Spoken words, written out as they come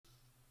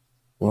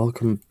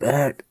Welcome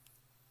back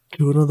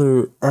to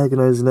another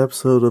agonizing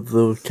episode of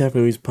the Cafe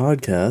Movies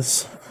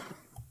podcast.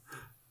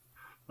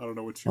 I don't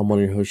know what you're... I'm one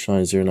of your hosts,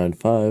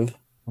 Shine095.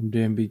 I'm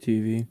Dan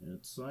BTV.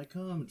 It's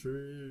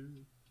psychometry.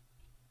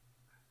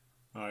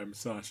 I'm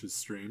Sasha's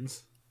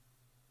Streams.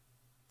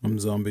 I'm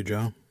Zombie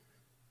Joe.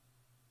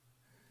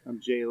 I'm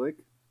Jaylick.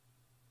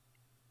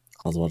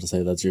 I was about to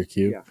say that's your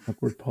cue. Yeah.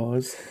 Awkward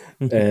pause.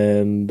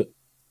 And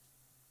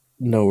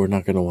no, we're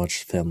not going to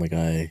watch Family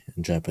Guy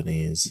in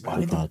Japanese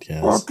on the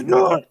podcast.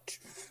 Not?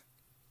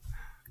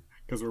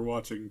 Because we're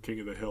watching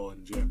King of the Hill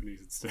in Japanese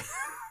instead.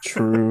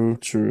 True.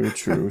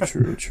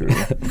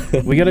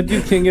 We gotta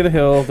do King of the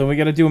Hill, then we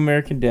gotta do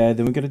American Dad,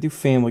 then we gotta do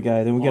Family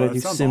Guy, then we gotta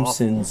do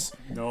Simpsons.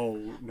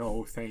 Awful.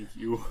 No, thank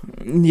you.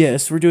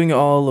 Yes, we're doing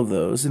all of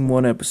those in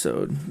one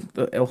episode.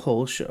 A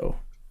whole show.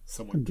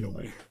 Someone kill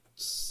me.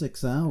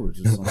 6 hours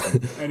or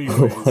something.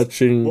 Anyways,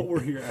 Watching... what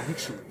we're here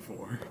actually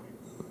for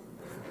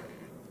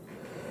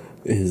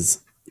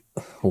is...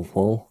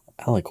 Well,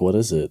 Alec, what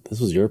is it?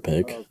 This was your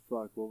pick. Oh,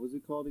 fuck. What was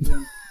it called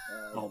again?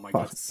 oh my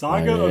god.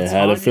 Saga of I had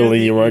Tanya a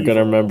feeling you weren't going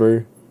to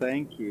remember.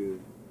 Thank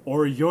you.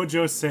 Or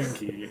Yojo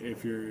Senki,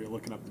 if you're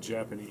looking up the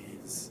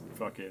Japanese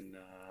fucking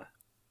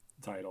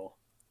title.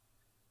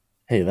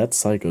 Hey, that's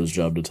Psycho's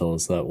job to tell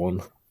us that one.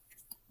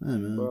 Hey,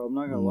 man. Bro, I'm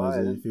not gonna Why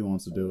is lie. it if he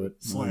wants to do it,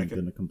 Slack I'm it.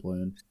 gonna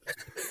complain.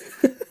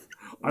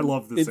 I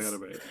love this It's-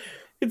 anime.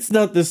 It's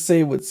not the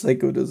same when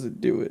Psycho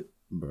doesn't do it.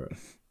 Bruh.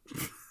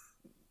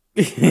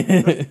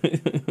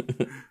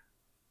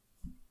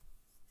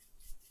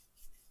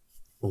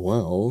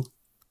 Well,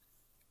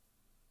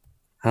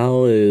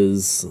 how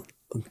is...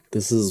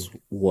 This is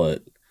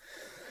what?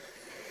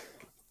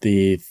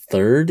 The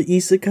third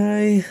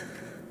isekai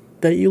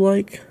that you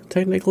like,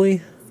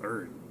 technically?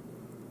 Third.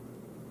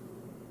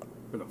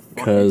 Where the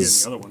fuck are you getting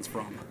 'Cause- the other ones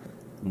from?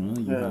 Well,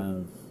 you Yeah.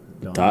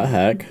 have... Dot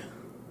Hack.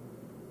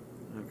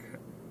 Okay.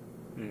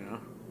 Yeah.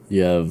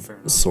 You have Fair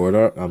enough. Sword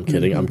Art. I'm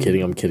kidding. You have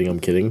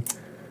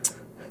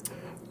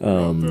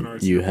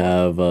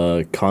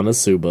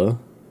Konosuba.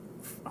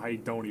 I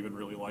don't even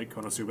really like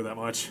Konosuba that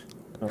much.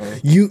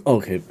 You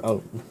okay?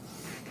 Oh,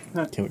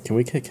 can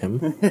we kick him?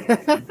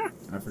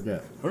 I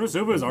forget.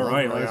 Konosuba is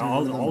alright. Like, Rising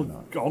from the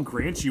Underdog. I'll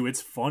grant you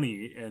it's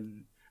funny,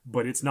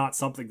 but it's not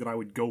something that I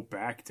would go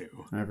back to.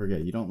 I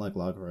forget. You don't like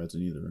Log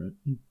Horizon either,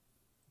 right?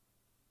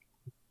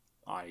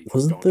 I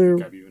Wasn't don't there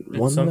think I've even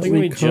one Something that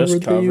we we just covered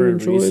that you covered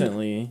enjoyed?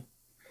 recently.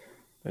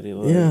 That he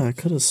liked. Yeah, I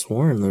could have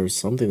sworn there was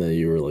something that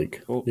you were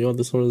like, Oh. you know,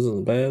 this one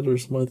isn't bad or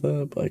something like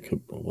that. But I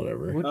could,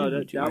 whatever. What Oh, did we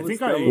that, do? that I was think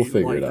Devils- We'll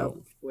figure it like-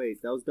 out.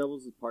 Wait, that was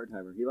Devil's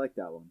part-timer. He liked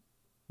that one.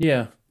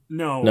 Yeah.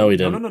 No, he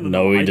didn't.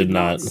 No, he I did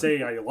not not.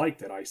 say I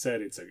liked it. I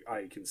said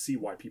I can see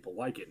why people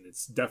like it, and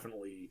it's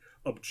definitely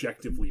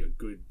objectively a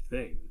good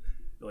thing.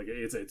 Like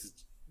it's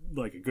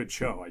like a good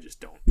show. I just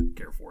don't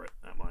care for it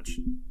that much,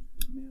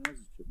 Man, that was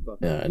just a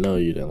fucking... Yeah, I know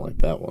you didn't like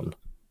that one.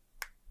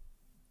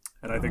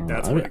 and I think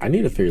that's I where the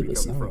need to confusion figure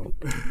this comes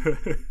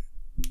from.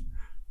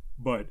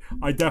 But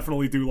I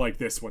definitely do like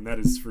this one. That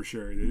is for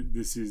sure.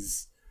 This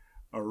is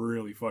a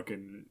really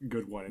fucking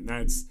good one, and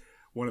that's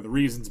one of the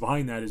reasons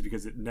behind that is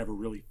because it never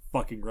really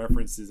fucking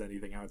references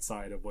anything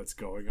outside of what's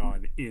going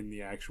on in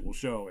the actual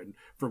show. And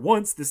for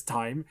once, this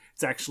time,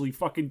 it's actually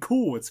fucking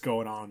cool what's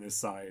going on this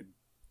side.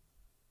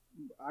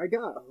 I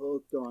got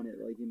hooked on it,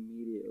 like,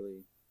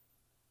 immediately.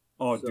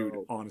 Oh, So- dude,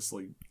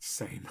 honestly,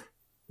 same.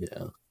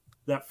 Yeah,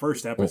 That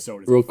first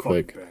episode is real a fucking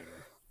quick. banger.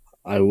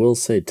 I will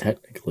say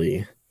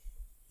technically,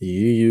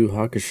 Yu Yu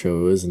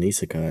Hakusho is an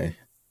isekai.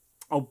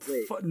 Oh,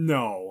 Wait.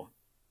 no.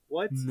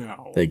 What?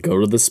 No. They go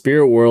to the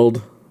spirit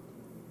world.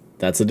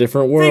 That's a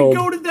different They world.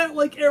 go to that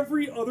like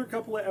every other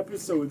couple of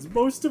episodes.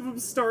 Most of them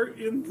start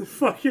in the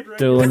fucking...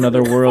 Still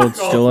another world,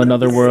 Fuck still off.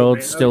 another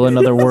world, still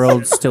another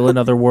world, still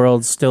another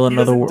world, still He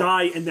another doesn't world.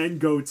 die and then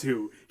go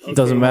to. He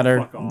Doesn't fuck matter.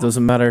 off.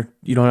 Doesn't matter.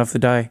 You don't have to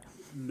die.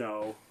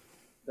 No.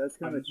 That's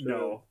kind of true.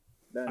 No.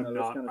 That, I'm no,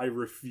 not. that's I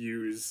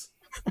refuse.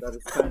 that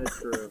is kind of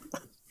true.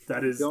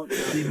 That is Don't-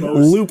 the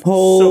most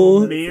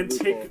Loophole.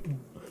 semantic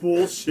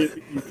bullshit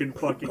that you can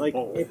fucking Like,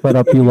 pull. if Shut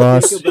up, if you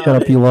lost. think about Shut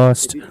up, it- you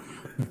lost.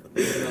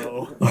 if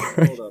No.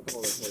 Hold up.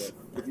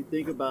 If you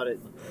think about it,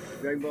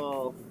 Dragon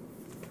Ball.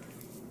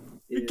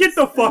 Get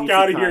the fuck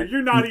out of isekai. here.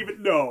 You're not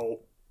even... No.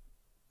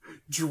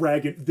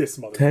 Dragon... This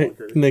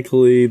motherfucker.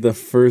 Technically, the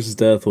first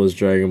death was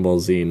Dragon Ball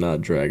Z,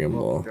 not Dragon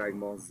Ball. Dragon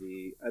Ball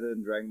Z, and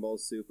then Dragon Ball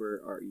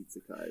Super are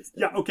isekais.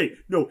 Yeah, okay.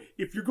 No,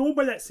 if you're going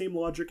by that same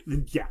logic,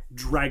 then yeah,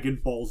 Dragon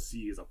Ball Z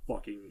is a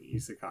fucking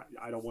isekai.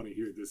 I don't want to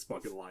hear this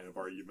fucking line of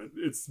argument.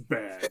 It's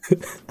bad.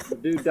 The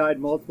dude died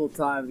multiple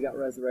times, got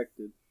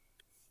resurrected.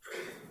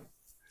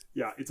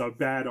 Yeah, it's a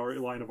bad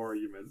line of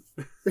argument.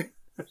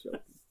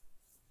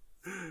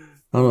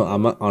 I don't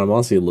know. I'm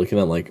honestly looking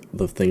at like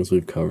the things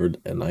we've covered,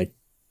 and I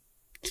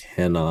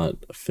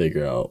cannot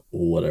figure out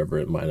whatever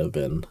it might have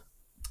been.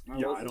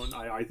 Yeah,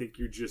 I think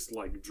you're just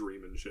like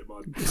dreaming shit,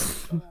 bud.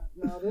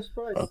 No, there's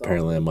probably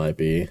Apparently, it might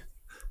be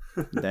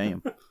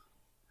Damn.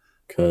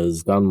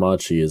 because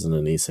Danmachi isn't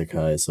an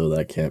isekai, so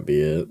that can't be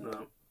it. No.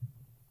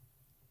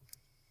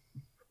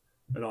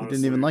 And didn't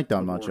honestly, even like the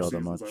Danmachi more all that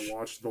seasons much. I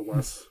watched, the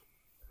less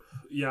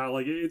Yeah,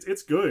 like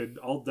it's good.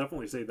 I'll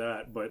definitely say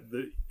that. But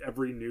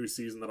every new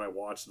season that I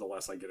watch, the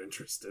less I get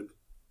interested.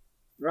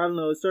 I don't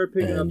know. It started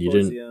picking up And you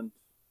towards didn't the end.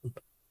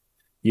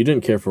 you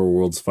didn't care for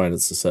World's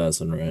Finest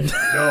Assassin, right?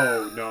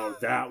 No,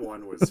 that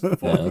one was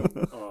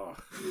fucking. Are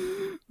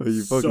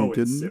you fucking so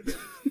kidding? insipid.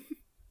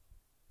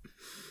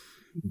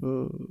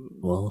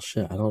 Well,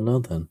 shit, I don't know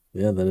then.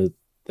 Yeah, then it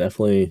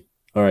definitely.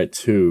 All right,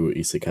 2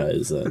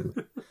 isekais then.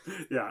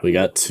 Yeah, We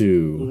got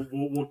 2.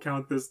 We'll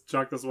count this.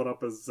 Chalk this one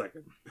up as a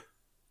second.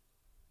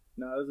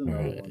 No, there's another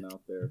Alright. one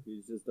out there.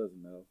 He just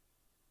doesn't know.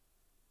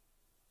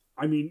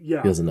 I mean,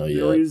 yeah, He doesn't know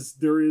there yet.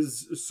 there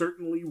is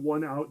certainly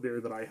one out there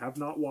that I have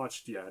not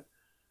watched yet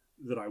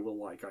that I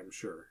will like. I'm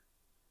sure.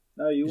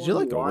 No, you Did you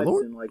wanted like to watch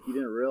Overlord? and like you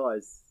didn't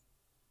realize.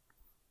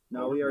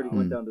 No, Oh, we already no.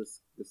 went down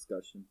this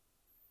discussion.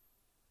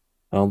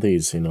 I don't think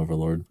you've seen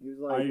Overlord. He was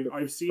like,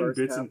 I've seen first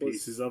bits half and was-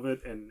 pieces of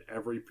it, and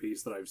every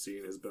piece that I've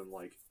seen has been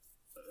like,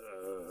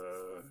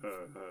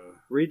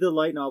 Read the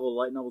light novel. The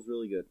light novel's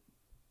really good.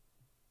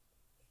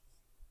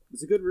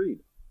 It's a good read.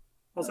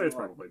 I'll say it's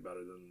probably better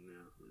than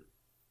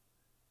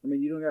I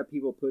mean, you don't got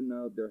people putting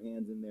out their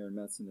hands in there and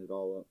messing it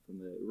all up from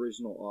the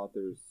original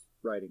author's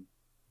writing.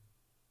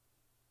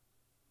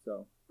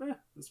 So,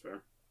 that's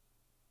fair.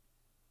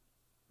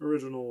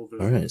 Original.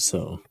 All right,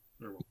 so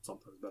Or, well,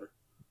 sometimes better.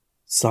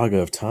 Saga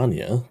of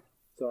Tanya.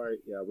 sorry.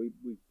 Yeah, we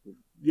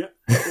Yeah.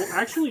 Well,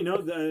 actually, no.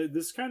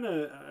 This kind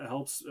of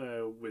helps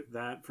with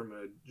that from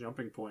a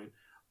jumping point.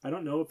 I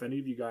don't know if any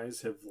of you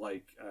guys have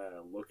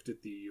looked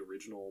at the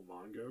original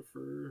manga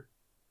for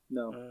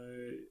no.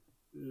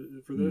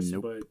 this,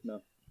 Nope. but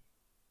No.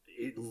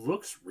 it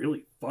looks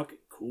really fucking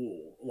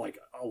cool. Like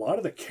a lot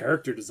of the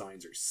character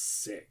designs are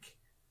sick,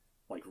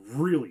 like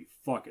really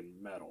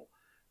fucking metal.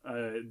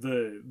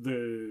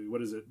 The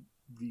what is it?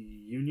 The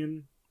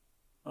Union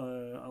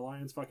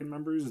Alliance fucking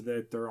members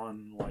that they're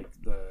on like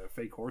the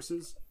fake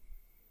horses.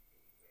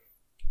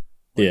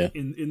 Yeah.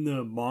 In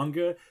the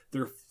manga,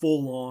 they're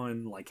full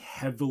on like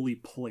heavily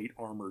plate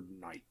armored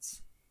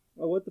knights.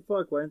 Oh, what the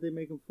fuck? Why didn't they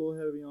make him full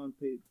heavy on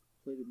plated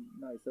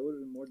knights? That would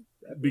have been more.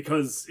 epic.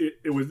 Because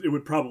it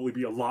would probably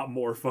be a lot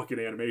more fucking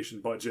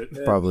animation budget.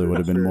 Yeah, Probably would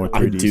have been more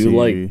I 3D do CG.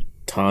 like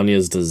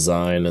Tanya's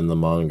design in the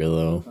manga,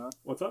 though.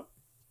 What's up?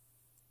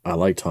 I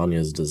like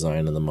Tanya's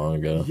design in the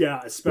manga, Yeah,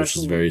 which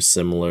especially is very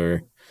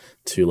similar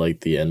to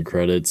like the end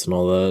credits and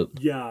all that.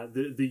 yeah.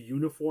 The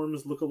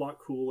uniforms look a lot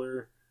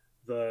cooler.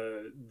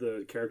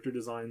 The character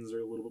designs are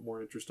a little bit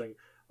more interesting.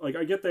 Like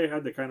I get they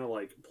had to kind of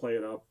like play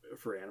it up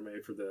for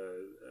anime for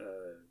the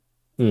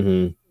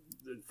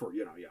for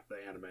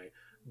the anime,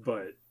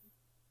 but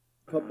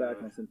cut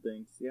back on some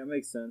things. Yeah, it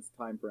makes sense.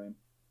 Time frame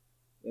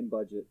and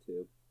budget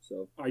too.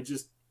 So I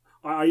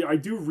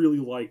do really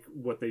like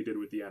what they did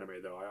with the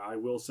anime, though. I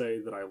will say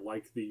that I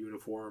like the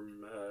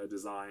uniform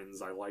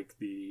designs. I like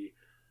the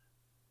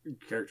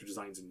character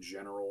designs in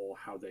general,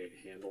 how they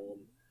handle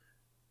them.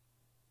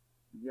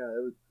 yeah,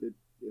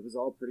 it was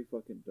all pretty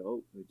fucking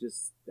dope. It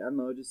just I don't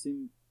know. It just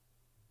seemed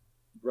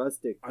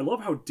rustic. I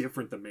love how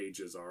different the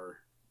mages are.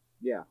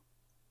 Yeah.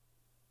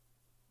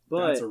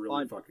 But That's a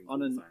really fucking cool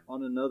thing.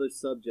 on another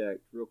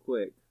subject, real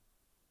quick,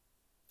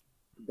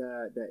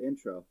 that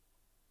intro.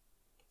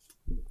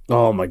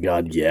 Oh my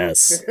god,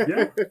 yes.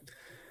 Yeah.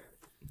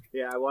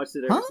 Yeah, I watched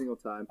it every single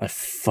time. I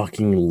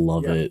fucking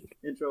love Yeah. it.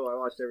 Intro, I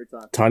watched every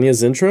time.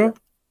 Tanya's intro?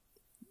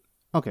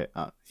 Okay,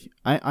 I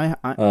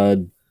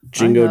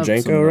Jingo have some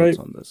Janko, right? notes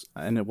on this,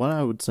 and what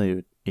I would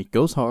say, it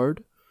goes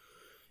hard,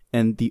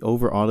 and the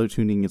over auto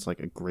tuning is like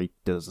a great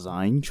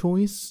design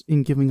choice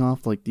in giving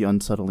off like the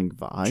unsettling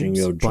vibes,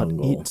 Jingo but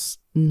Jungle. it's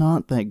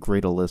not that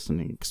great a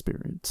listening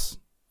experience.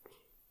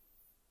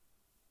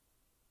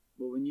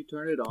 But when you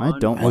turn it on, I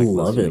don't I like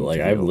love it. listening Like,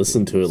 to I've the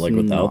listened to it, OP. like,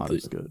 It's without not the-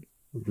 as good.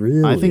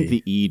 Really? I think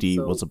the ED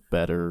So- was a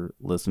better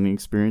listening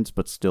experience,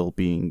 but still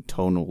being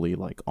tonally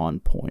like on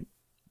point.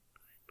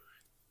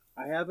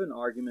 I have an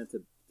argument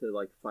to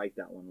like fight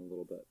that one a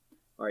little bit.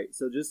 All right,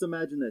 so just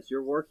imagine this: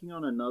 you're working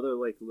on another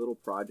like little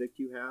project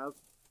you have,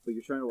 but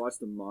you're trying to watch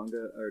the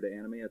manga or the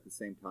anime at the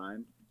same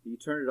time. You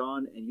turn it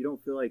on and you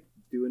don't feel like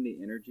doing the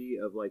energy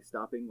of like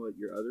stopping what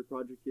your other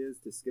project is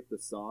to skip the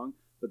song,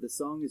 but the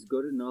song is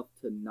good enough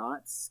to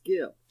not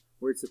skip,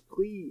 where it's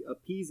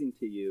appeasing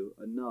to you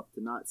enough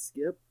to not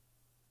skip.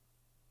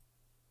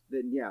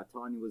 Then yeah,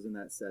 Tanya was in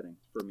that setting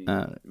for me.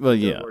 Well, I was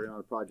yeah. working on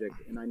a project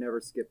and I never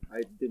skipped.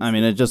 I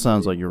mean, it just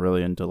sounds like you're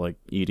really into like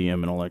EDM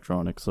and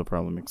electronics, so it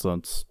probably makes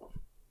sense.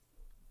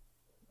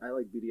 I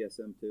like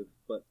BDSM too,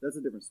 but that's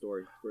a different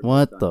story. for a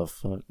What different the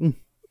fuck? Mm.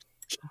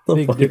 The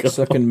Big fuck dick up.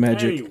 sucking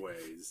magic.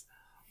 Anyways,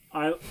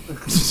 I.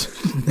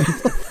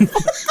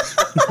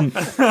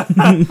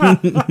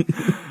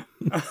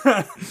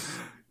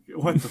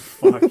 What the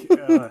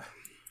fuck?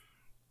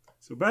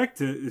 So back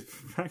to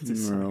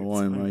Saga.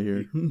 Why am I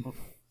here?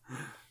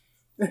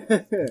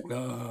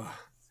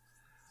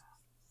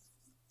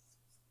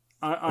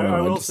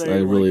 I will say I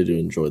really like, do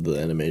enjoy the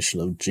animation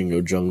of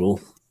Jingo Jungle.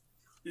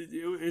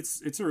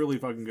 it's a really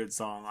fucking good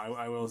song.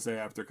 I will say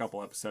after a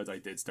couple episodes I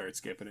did start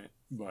skipping it,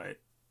 but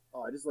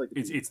Oh, I just like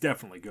it's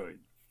definitely good.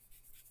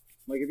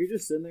 Like if you're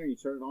just sitting there and you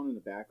turn it on in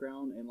the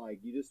background and like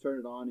you just turn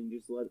it on and you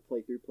just let it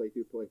play through.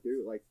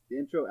 Like the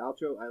intro,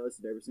 outro, I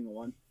listened to every single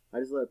one. I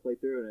just let it play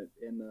through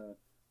and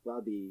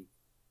allowed the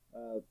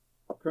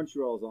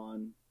Crunchyrolls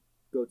on.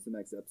 Go to the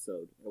next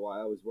episode while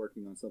I was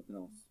working on something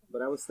else.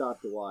 But I would stop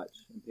to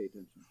watch and pay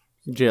attention.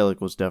 Jalik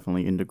was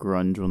definitely into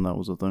grunge when that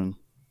was a thing.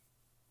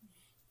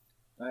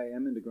 I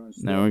am into grunge.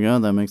 There we go.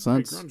 That makes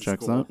sense. grunge is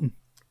Checks cool. out.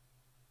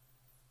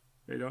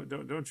 Hey,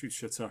 don't shoot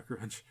shits out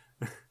grunge.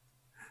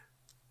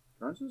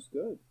 Grunge is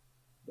good.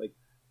 Like,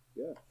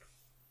 yeah.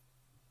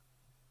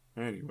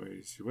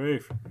 Anyways, away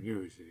from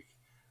music.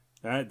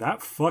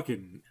 That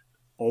fucking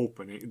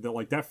opening,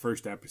 that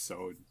first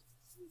episode.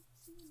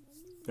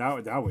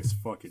 That was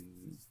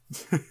fucking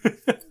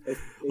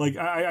like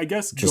I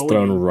guess just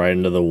thrown right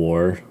into the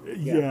war.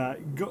 Yeah,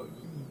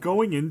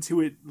 going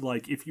into it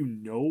like if you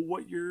know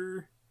what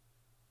you're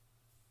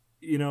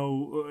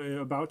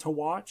about to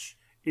watch,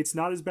 it's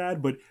not as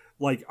bad. But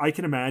like I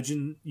can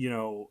imagine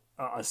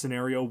a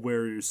scenario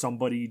where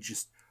somebody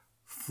just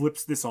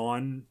flips this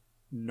on,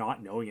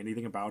 not knowing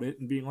anything about it,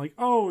 and being like,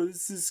 "Oh,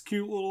 this is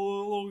cute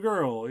little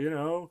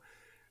girl,"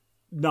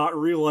 not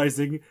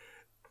realizing.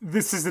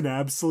 This is an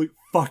absolute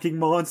fucking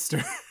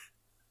monster.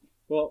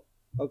 Well,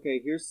 okay.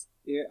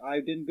 I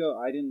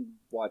didn't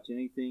watch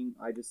anything.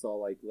 I just saw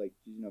like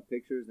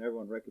pictures and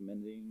everyone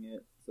recommending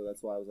it. So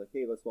that's why I was like,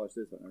 hey, let's watch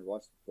this one. I never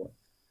watched it before.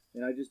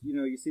 And I just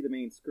you see the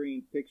main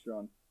screen picture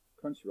on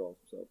Crunchyroll.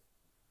 So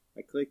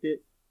I clicked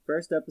it.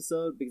 First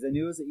episode because I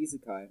knew it was an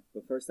isekai.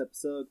 But first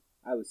episode,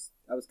 I was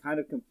kind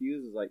of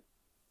confused. I was like,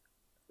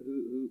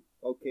 who?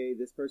 Okay,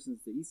 this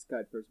person's the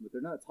isekai person, but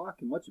they're not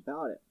talking much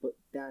about it. But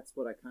that's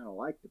what I kind of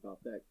liked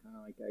about that. Kind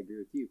of like I agree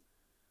with you.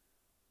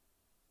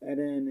 And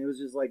then it was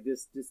just like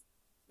this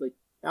like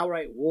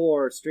outright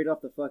war straight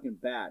off the fucking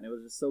bat, and it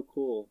was just so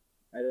cool.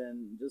 And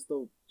then just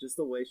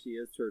the way she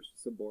is to her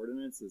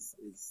subordinates is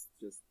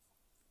just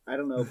I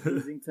don't know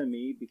pleasing to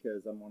me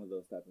because I'm one of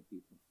those type of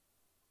people.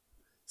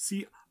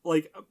 See,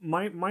 like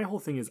my whole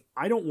thing is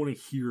I don't want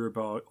to hear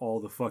about all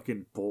the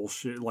fucking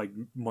bullshit, like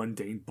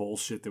mundane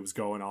bullshit that was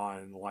going on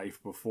in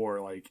life before.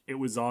 Like it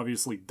was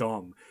obviously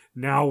dumb.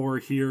 Now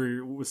we're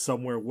here with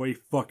somewhere way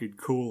fucking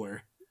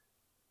cooler.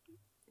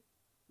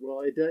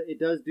 Well, it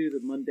does do the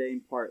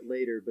mundane part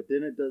later, but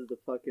then it does the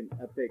fucking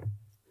epic.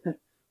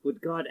 Would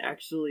God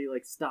actually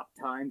like stop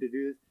time to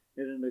do this?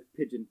 And then the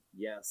pigeon,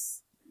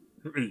 yes.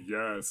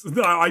 Yes.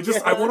 No, I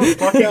want to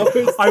fucking.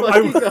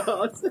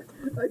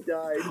 I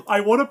died. I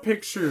want a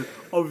picture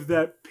of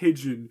that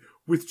pigeon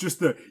with just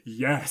the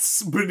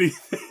yes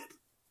beneath it.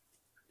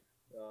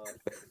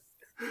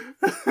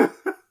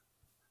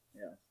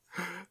 Yeah.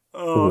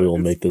 We will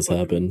make this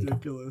happen.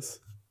 Ridiculous.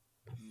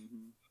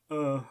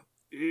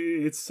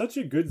 It's such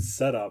a good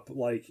setup.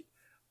 Like,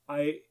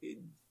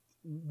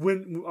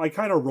 when I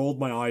kind of rolled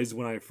my eyes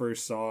when I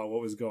first saw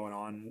what was going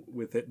on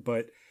with it,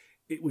 but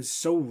it was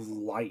so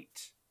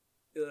light.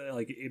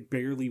 Like it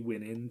barely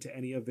went into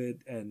any of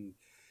it, and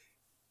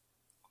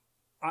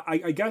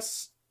I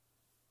guess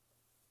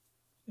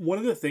one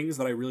of the things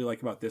that I really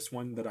like about this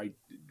one that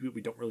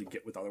we don't really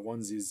get with other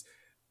ones is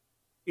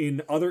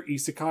in other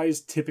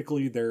isekais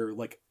typically they're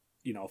like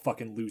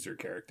fucking loser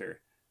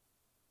character.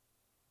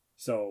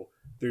 So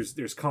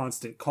there's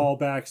constant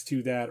callbacks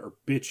to that or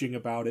bitching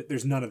about it.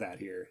 There's none of that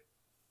here.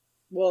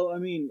 Well, I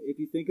mean, if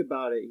you think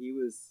about it, he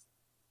was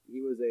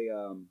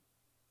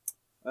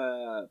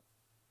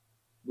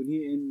when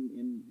he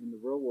in the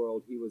real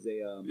world, he was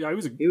a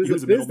he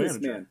was a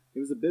businessman. He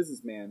was a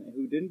businessman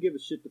who didn't give a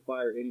shit to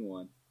fire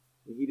anyone.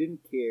 He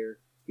didn't care.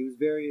 He was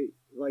very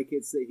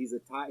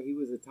he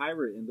was a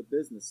tyrant in the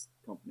business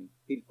company.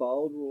 He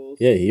followed rules.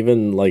 Yeah, he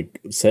even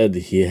said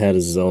he had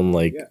his own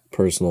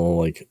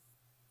personal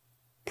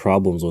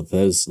problems with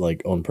his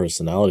own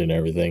personality and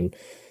everything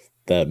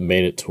that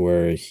made it to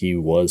where he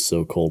was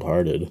so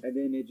cold-hearted. And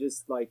then it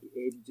just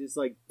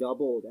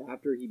doubled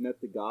after he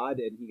met the god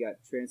and he got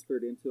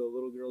transferred into a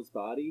little girl's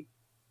body.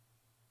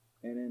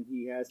 And then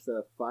he has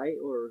to fight,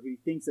 or he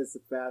thinks that's the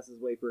fastest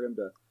way for him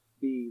to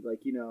be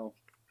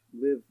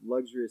live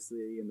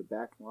luxuriously in the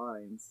back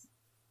lines.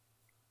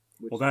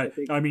 Well, I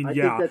think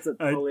that's a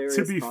hilarious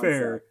to be concept.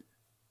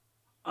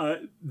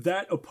 Fair,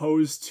 that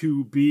opposed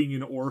to being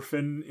an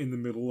orphan in the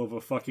middle of a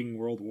fucking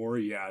world war,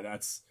 yeah,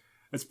 that's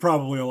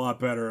probably a lot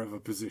better of a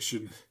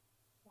position.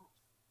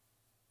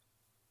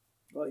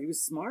 Well, he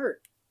was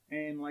smart,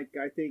 and I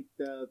think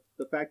the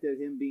fact that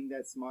him being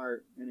that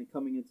smart and then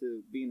coming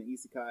into being an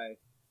isekai,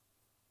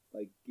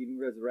 getting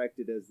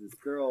resurrected as this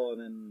girl,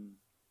 and then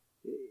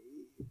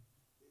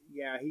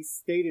yeah, he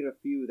stated a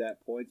few of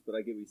that points, but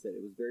I get what he said.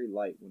 It was very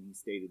light when he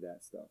stated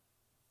that stuff.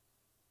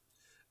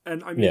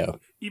 And I mean,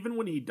 even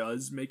when he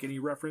does make any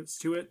reference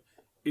to it,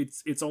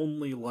 it's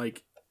only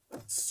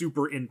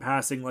super in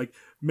passing.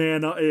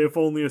 Man, if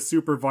only a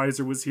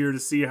supervisor was here to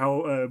see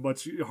how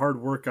much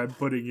hard work I'm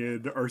putting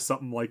in, or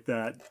something like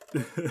that.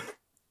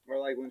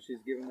 Or when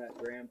she's giving that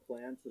grand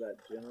plan to that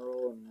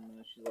general,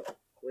 and she's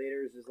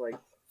later is just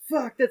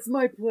fuck, that's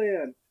my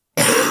plan.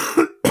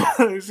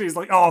 She's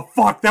like, oh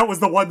fuck, that was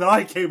the one that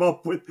I came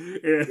up with.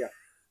 Yeah.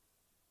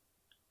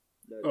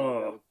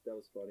 That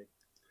was funny.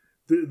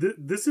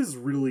 This is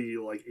really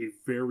like a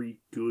very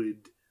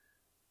good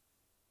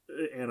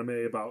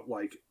anime about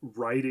like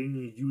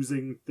writing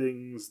using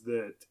things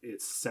that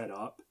it's set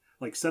up.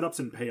 Like setups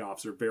and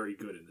payoffs are very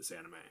good in this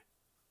anime.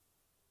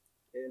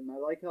 And I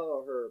like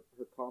how her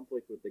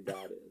conflict with the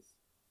god is.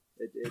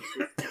 It's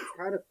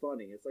kind of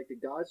funny. It's like the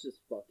god's just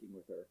fucking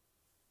with her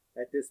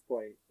at this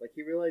point. Like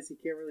he realized he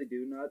can't really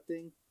do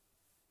nothing.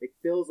 It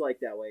feels like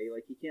that way.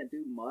 Like he can't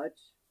do much.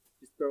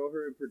 Just throw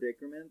her in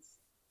predicaments.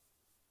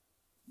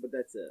 But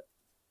that's it.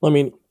 I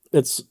mean,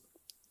 it's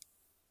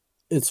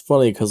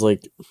funny because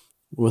like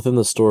within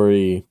the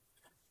story,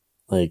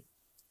 like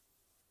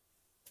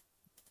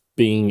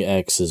being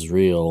X is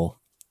real,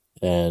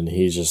 and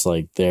he's just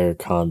like there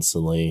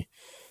constantly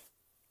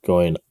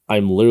going,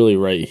 I'm literally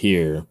right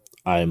here.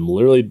 I'm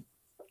literally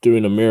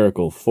doing a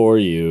miracle for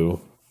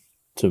you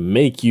to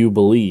make you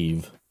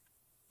believe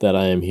that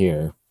I am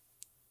here.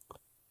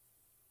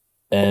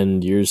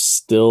 And you're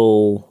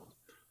still...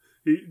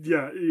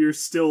 Yeah, you're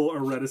still a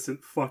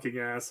reticent fucking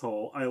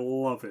asshole. I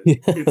love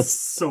it. It's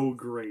so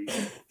great.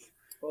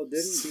 Well,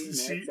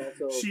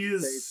 didn't she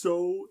is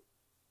so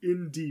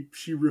in deep,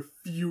 she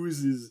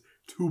refuses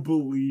to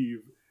believe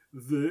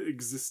the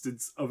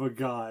existence of a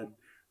god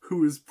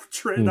who is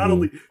not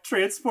only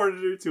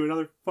transported her to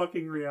another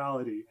fucking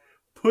reality,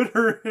 put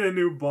her in a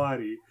new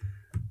body,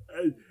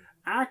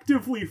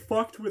 actively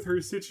fucked with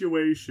her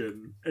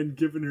situation, and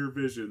given her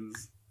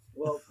visions.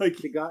 Well, like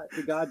the god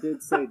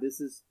did say this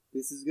is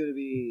going to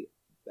be,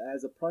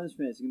 as a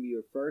punishment, it's going to be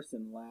your first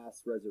and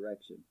last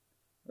resurrection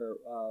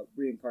or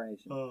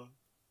reincarnation.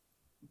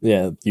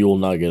 Yeah, you will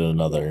not get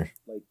another.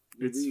 Like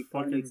he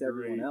reincarnates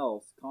everyone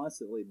else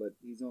constantly, but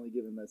he's only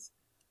given us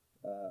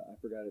I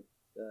forgot it.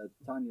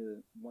 Tanya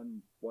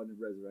one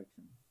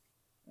resurrection,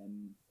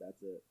 and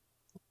that's it.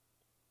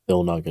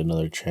 They'll not get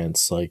another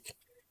chance. Like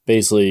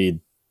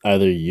basically,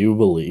 either you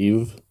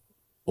believe,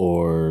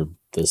 or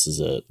this is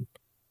it.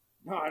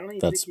 No, I don't even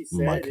that's think he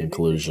said my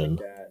conclusion. like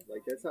that.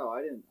 Like that's how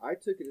I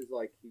took it as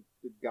like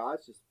the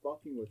god's just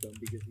fucking with him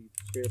because he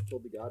straight up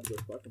told the god to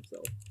go fuck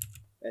himself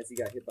as he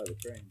got hit by the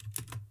train.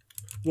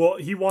 Well,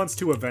 he wants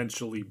to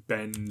eventually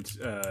bend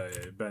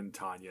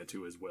Tanya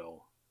to his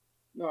will.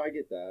 No, I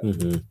get that.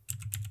 Mm-hmm.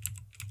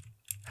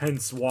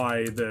 Hence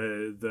why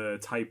the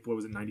type, what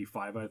was it,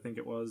 95, I think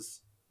it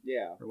was?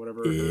 Yeah. Or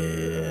whatever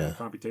her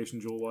computation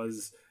jewel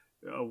was,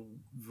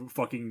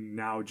 fucking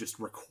now just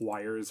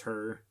requires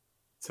her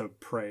to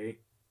pray.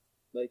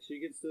 Like,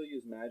 she can still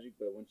use magic,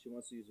 but when she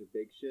wants to use her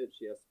big shit,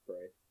 she has to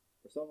pray.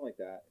 Or something like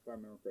that, if I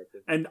remember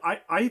correctly. And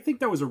I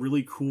think that was a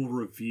really cool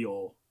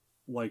reveal,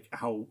 like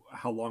how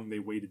long they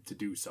waited to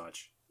do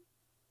such.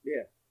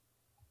 Yeah.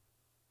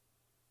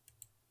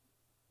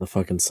 The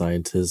fucking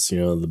scientists,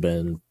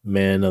 the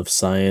man of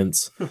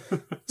science,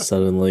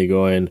 suddenly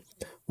going,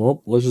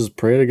 well, let's just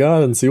pray to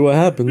God and see what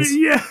happens.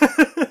 Yeah.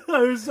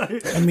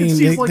 I mean,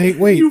 they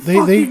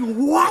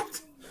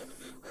what?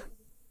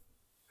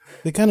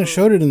 They kind of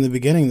showed it in the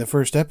beginning, the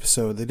first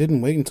episode. They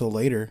didn't wait until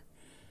later.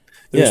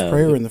 There was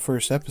prayer in the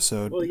first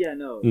episode. Well, yeah,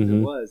 no,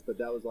 there was, but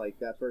that was like,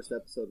 that first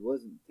episode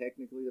wasn't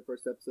technically the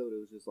first episode. It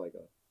was just like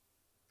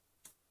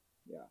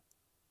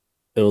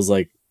It was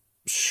like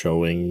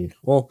showing,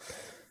 well...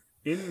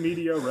 In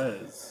media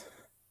res.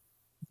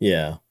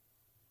 Yeah.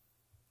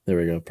 There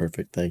we go.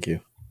 Perfect. Thank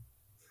you.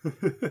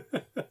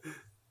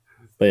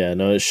 But yeah,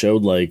 no, it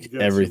showed like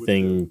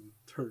everything,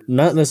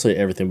 not necessarily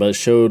everything, but it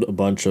showed a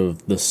bunch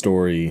of the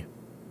story,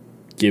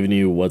 giving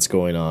you what's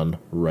going on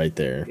right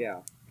there. Yeah.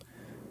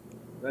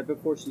 Right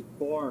before she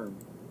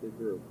formed the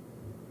group.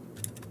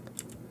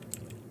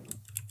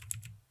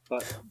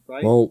 But,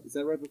 right? Well, is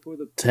that right before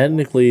the...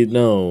 Technically,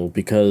 no,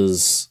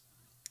 because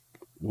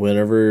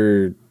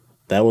whenever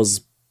that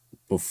was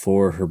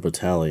before her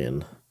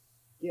battalion.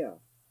 Yeah.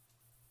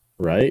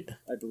 Right?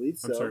 I believe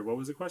so. I'm sorry, what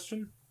was the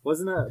question?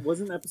 Wasn't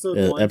episode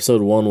 1?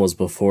 Episode 1 was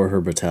before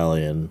her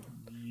battalion.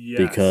 Yes.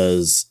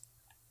 Because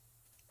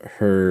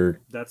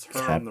her... That's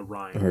her on the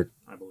Rhine,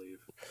 I believe.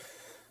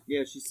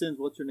 Yeah, she sends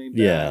what's-her-name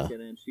back, and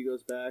then she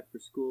goes back for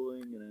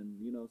schooling, and then,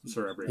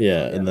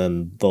 and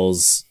then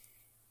those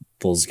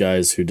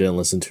guys who didn't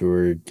listen to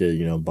her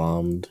get,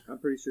 bombed. I'm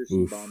pretty sure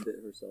she bombed it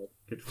herself.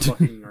 Get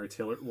fucking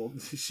artillery. Well,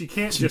 she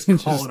can't just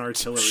call an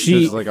artillery.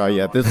 She's like, oh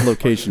yeah, this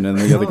location, and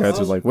the other guys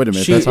are like, wait a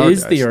minute, she that's our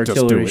is guys. the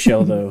artillery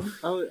shell, though.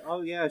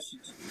 Oh yeah, she.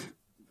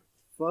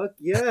 Fuck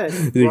yes,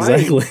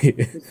 exactly.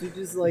 Right. She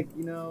just like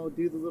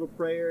do the little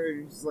prayer,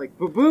 and just like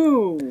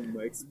boom,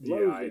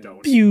 explosion. Yeah, I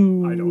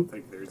don't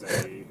think there's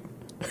any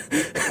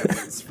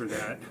evidence for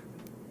that.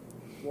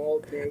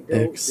 Well, they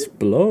don't.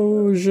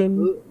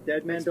 Explosion.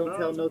 Dead man don't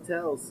tell no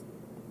tales.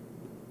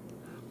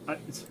 Well,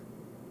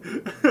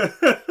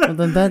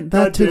 then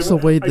that takes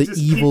away the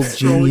evil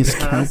genius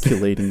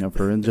calculating of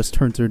her and just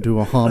turns her into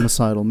a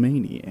homicidal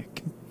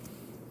maniac.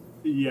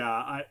 Yeah,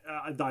 I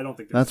don't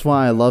think that's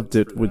why I loved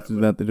it with the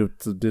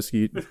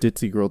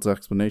Ditzy Girl's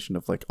explanation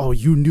of like, oh,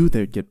 you knew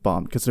they'd get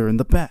bombed because they're in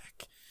the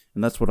back,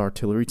 and that's what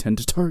artillery tend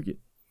to target.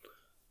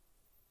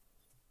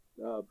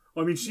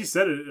 Well, I mean, she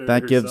said it.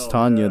 That gives herself,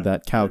 Tanya yeah.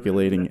 that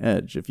calculating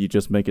edge. If you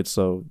just make it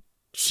so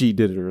she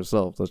did it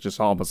herself, that's just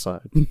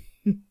homicide.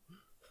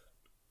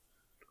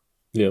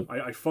 Yep.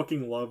 I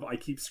fucking love. I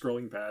keep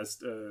scrolling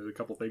past a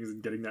couple things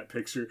and getting that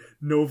picture.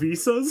 No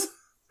visas.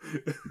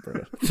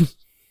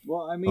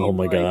 Well, I mean, Oh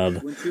my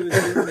God. when she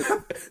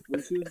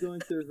was going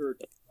through her,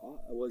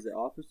 was it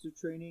officer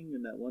training,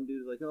 and that one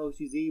dude was like, "Oh,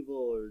 she's evil"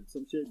 or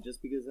some shit, just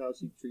because how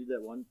she treated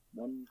that one.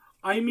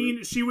 I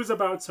mean, she was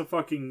about to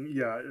fucking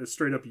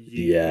straight up.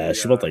 Yeah,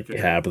 she about like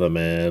half of the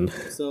man.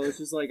 So it's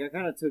just like I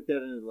kind of took that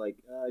into like,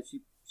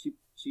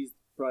 she's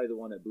probably the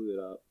one that blew it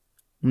up.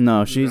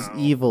 No, she's No,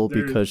 evil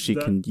because she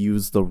that- can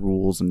use the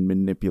rules and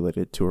manipulate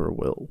it to her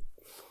will.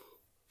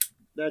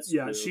 That's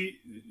Yeah,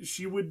 true.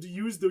 she would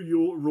use the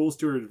rules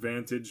to her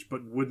advantage,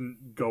 but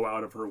wouldn't go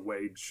out of her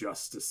way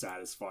just to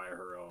satisfy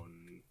her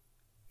own.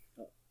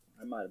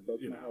 I might have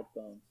broken my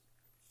headphones.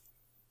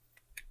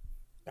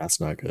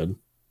 That's not good.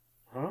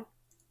 Huh?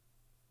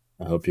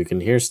 I hope you can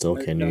hear still.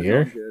 Can you No,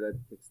 hear? I'm good. I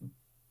fixed them.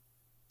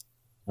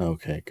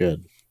 Okay,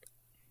 good.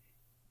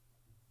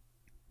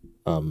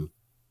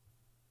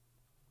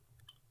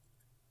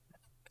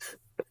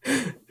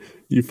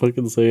 You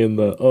fucking saying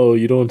the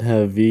you don't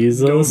have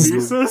visas? No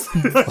visas?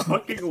 I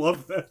fucking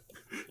love that.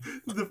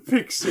 The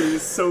picture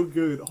is so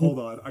good. Hold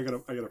on, I gotta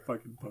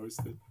fucking post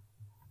it.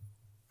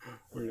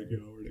 Where'd it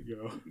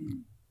go?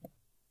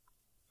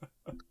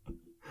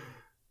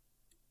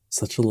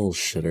 Such a little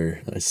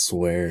shitter, I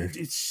swear.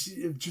 It's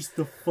just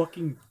the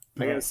fucking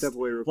best. I gotta step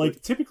away real quick.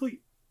 Like, typically...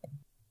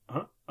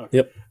 Huh? Okay.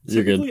 Yep,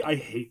 you're Typically, good. I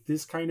hate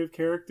this kind of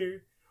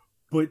character,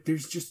 but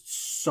there's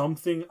just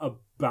something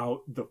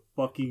about the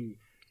fucking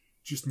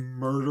just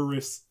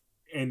murderous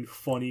and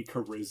funny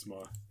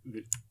charisma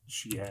that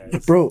she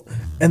has. Bro,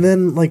 and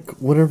then like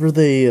whenever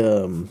they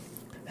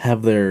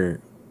have their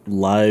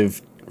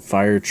live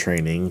fire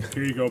training.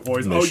 Here you go,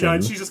 boys. Mission. Oh yeah,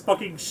 and she just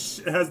fucking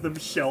has them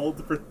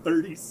shelled for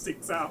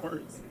 36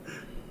 hours.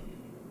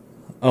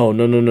 Oh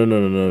no.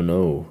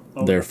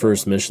 Oh, Their that's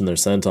first mission they're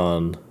sent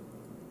on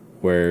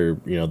where,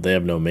 they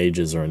have no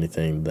mages or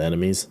anything, the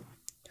enemies.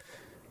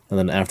 And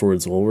then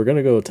afterwards, well, we're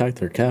gonna go attack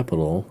their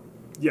capital.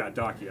 Yeah,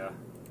 Doc, yeah.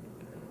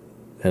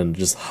 And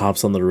just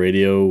hops on the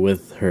radio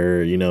with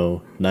her,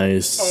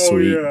 nice,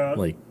 sweet, yeah.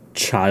 like,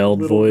 child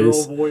Little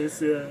voice. girl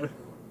voice, yeah.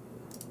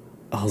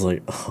 I was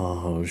like,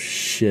 oh,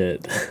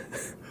 shit.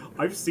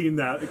 I've seen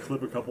that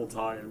clip a couple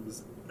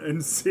times,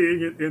 and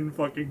seeing it in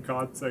fucking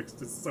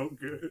context is so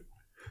good.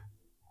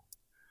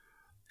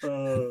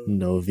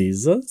 No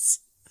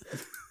visas?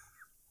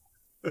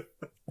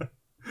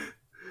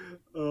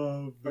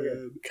 Oh,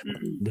 man.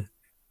 God.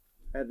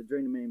 I had to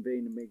drain the main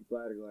vein to make the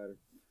bladder glider.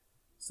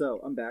 So,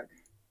 I'm back.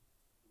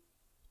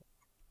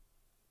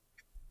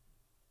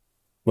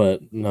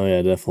 But, no,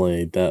 yeah,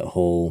 definitely that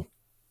whole,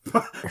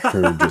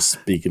 her just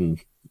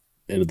speaking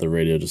into the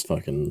radio, just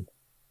fucking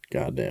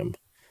goddamn.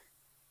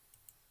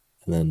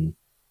 And then,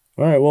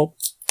 alright, well,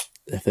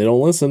 if they don't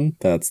listen,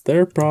 that's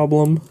their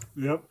problem.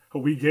 Yep,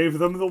 we gave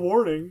them the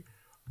warning.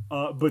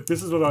 But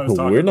this is what I was talking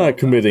about. We're not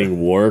committing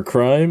war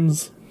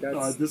crimes.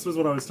 This was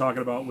what I was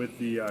talking about with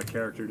the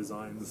character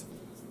designs.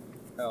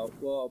 Oh,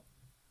 well,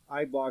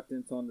 I walked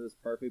into on this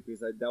perfect because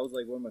that was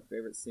like one of my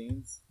favorite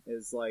scenes.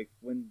 Is like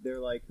when they're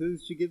like, "Who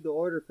should give the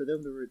order for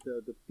them to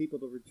the people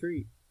to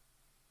retreat?"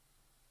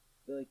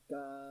 They're like,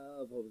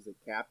 "What was it,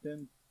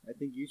 Captain? I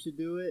think you should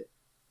do it."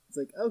 It's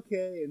like,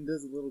 okay, and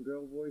does a little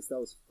girl voice. That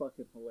was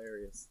fucking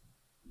hilarious.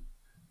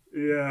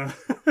 Yeah.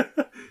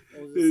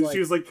 Was she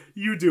was like,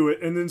 "You do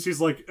it," and then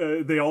she's like,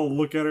 they all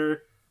look at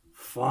her.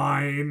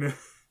 Fine.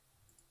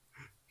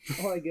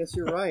 Oh, I guess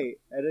you're right.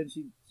 And then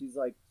she's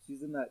like,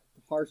 she's in that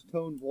harsh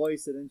tone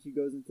voice, and then she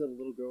goes into the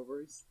little girl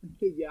voice.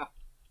 Yeah.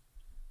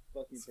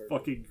 Fucking It's perfect.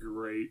 fucking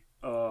great.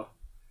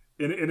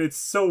 And it's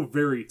so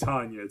very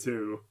Tanya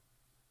too.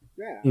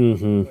 Yeah.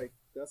 Mm-hmm. Like,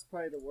 that's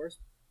probably the worst.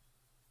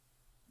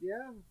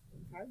 Yeah,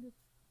 kind of.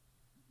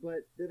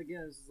 But then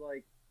again, it's just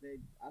like,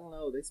 I don't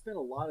know, they spend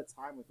a lot of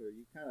time with her.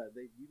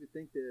 You would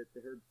think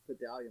that her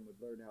battalion would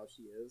learn how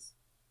she is.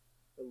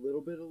 A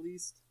little bit, at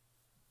least.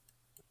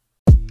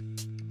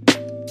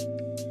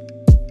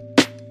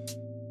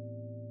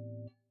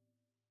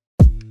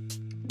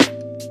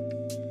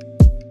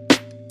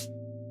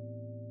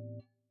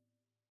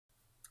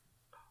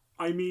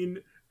 I mean,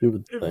 You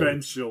would think.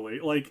 eventually,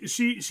 like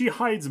she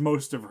hides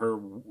most of her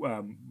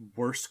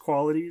worst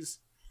qualities,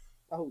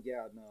 Oh,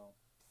 yeah, no.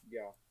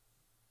 Yeah.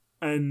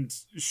 and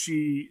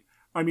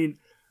I mean,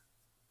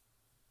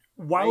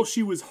 while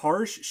she was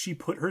harsh, she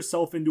put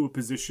herself into a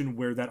position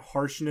where that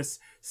harshness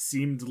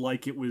seemed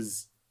like it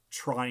was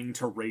trying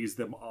to raise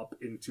them up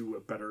into a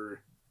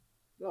better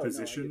Oh,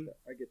 position. No,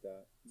 I get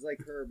that. It's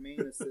like her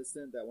main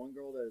assistant, that one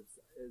girl that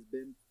has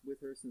been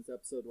with her since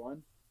episode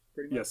 1,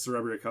 pretty much. Yes,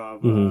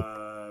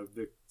 Cerebriakov,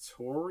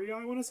 Victoria,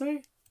 I want to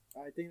say.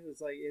 I think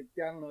it's like,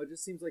 I don't know, it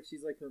just seems like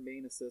she's like her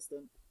main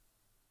assistant.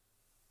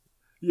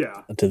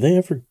 Yeah. Did they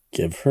ever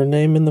give her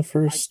name in the I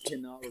first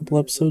cannot couple remember her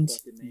episodes?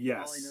 fucking name.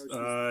 Yes. All I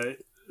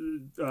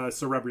know is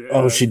Cerebria.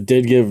 Oh, she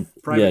did give.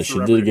 Private Yeah, she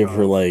did give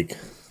her Cerebriakov. like.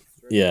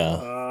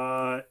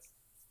 Yeah,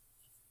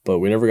 but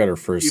we never got her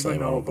first name, I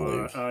don't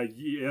believe.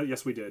 Yeah,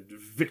 yes, we did.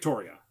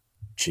 Victoria.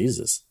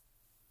 Jesus.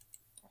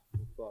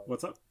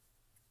 What's up?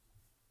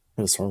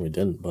 I was sworn we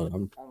didn't, but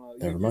I'm. I don't know.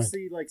 Never You mind. just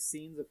see like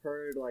scenes of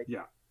her like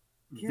Yeah.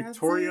 Captain,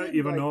 Victoria like,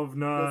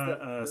 Ivanovna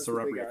does the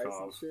big eyes and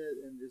Serebryakov. shit,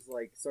 and just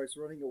like starts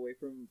running away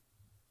from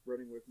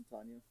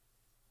Tanya.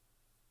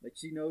 Like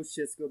she knows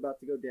shit's about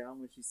to go down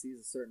when she sees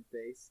a certain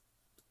face.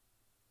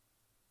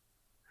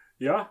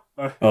 Yeah.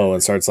 Oh,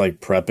 and starts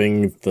like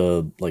prepping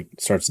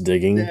starts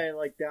digging. Yeah,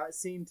 like that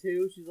scene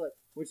too. She's like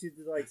when she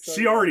did like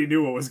she already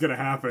knew what was gonna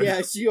happen.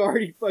 Yeah, she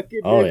already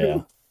fucking Oh knew.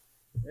 yeah.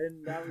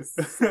 And that was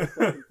so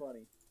fucking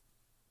funny.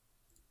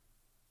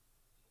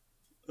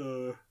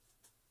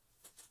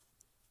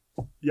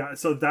 Yeah,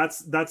 so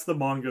that's the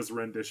manga's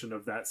rendition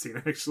of that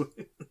scene,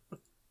 actually.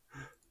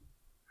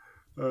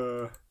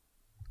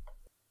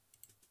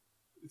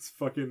 It's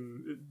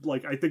fucking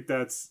like I think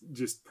that's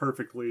just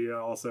perfectly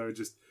also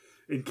just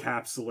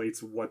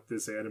encapsulates what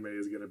this anime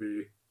is gonna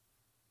be.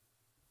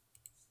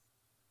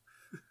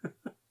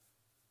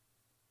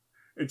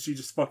 And she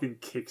just fucking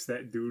kicks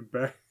that dude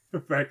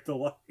back to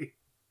life.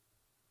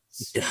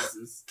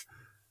 Jesus.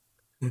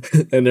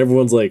 And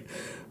everyone's like,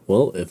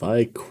 well, if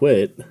I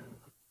quit,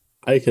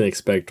 I can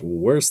expect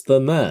worse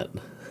than that.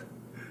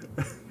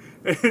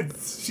 And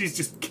she's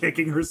just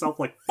kicking herself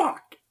like,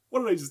 fuck!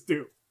 What did I just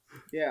do?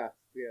 Yeah,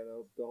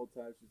 the whole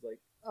time she's like,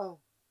 oh,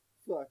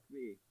 fuck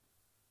me.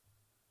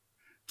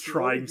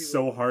 Trying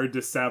so hard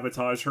to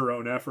sabotage her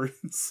own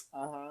efforts.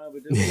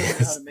 But just learning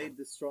how to make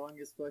the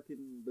strongest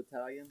fucking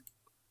battalion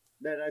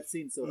that I've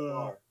seen so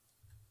far.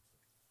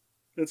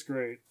 That's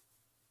great.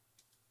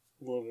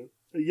 Love it.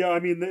 Yeah, I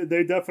mean,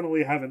 they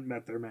definitely haven't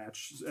met their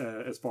match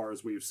as far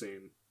as we've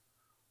seen.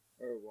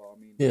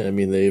 Yeah, I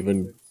mean, they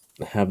even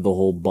have the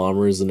whole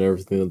bombers and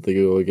everything that they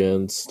go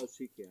against. Oh,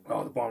 she can.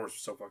 Oh, the bombers are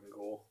so fucking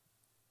cool.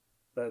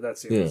 That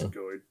scene was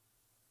good.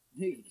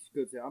 He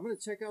goes, I'm gonna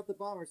check out the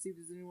bomber, see if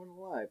there's anyone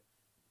alive.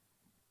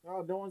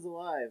 Oh, no one's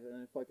alive. And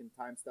then fucking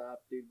time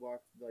stop, dude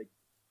walks like...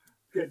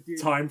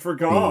 Dude, time for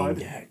God.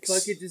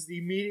 Fucking just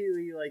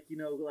immediately, like, you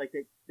know, like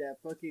that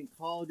fucking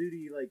Call of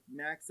Duty, like,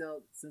 max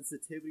out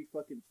sensitivity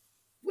fucking...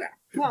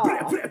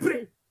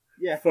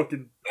 Yeah.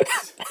 Fucking...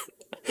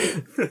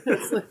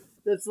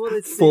 That's what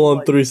it's full on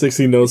like.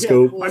 360 no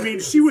scope. I mean,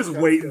 she was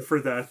waiting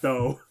for that,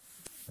 though.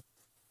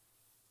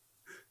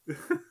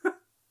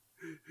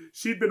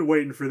 She'd been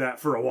waiting for that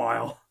for a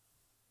while.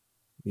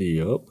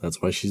 Yep,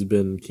 that's why she's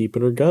been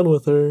keeping her gun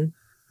with her.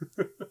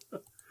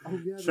 Oh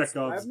yeah,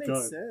 Chekhov's that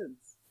makes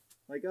sense.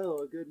 Like,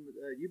 oh, good.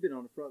 You've been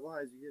on the front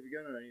lines. You have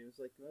your gun on you. It's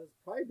like well, it's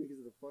probably because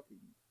of the fucking.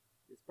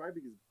 It's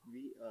probably because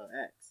of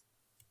X.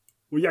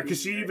 Well, yeah,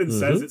 because she even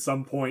says at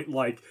some point,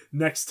 like,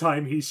 next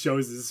time he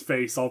shows his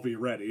face, I'll be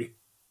ready.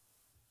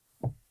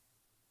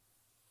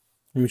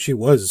 I mean, she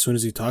was. As soon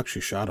as he talked, she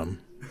shot him.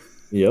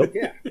 Yep.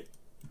 Yeah.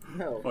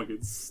 No.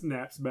 Fucking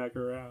snaps back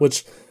around.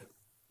 Which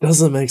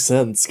doesn't make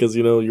sense, because,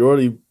 you know, you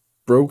already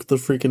broke the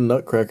freaking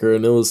nutcracker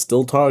and it was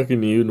still talking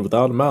to you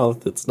without a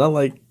mouth. It's not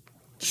like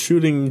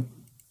shooting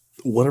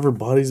whatever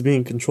body's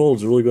being controlled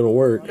is really going to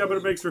work. Yeah, but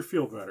it makes her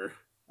feel better.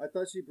 I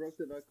thought she broke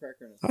the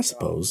nutcracker in a I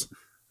suppose.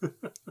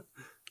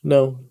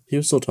 No, he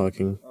was still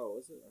talking. Oh,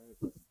 was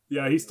it?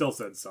 Yeah, he still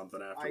said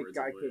something afterwards.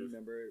 I couldn't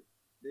remember.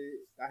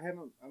 I'm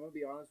gonna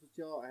be honest with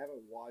y'all. I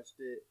haven't watched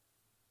it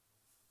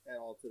at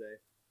all today.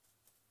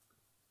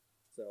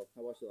 So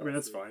I watched it. I mean,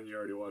 that's fine. You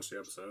already watched the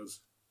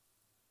episodes.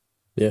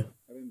 Yeah.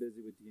 I've been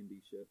busy with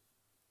D&D shit.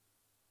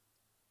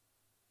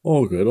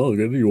 All good.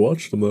 You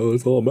watched them though.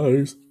 That's all that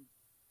matters.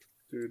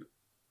 Dude,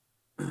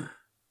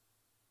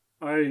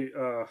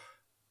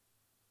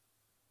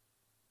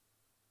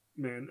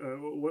 man,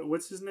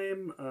 what's his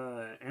name?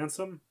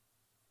 Ansem?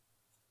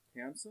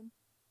 Handsome?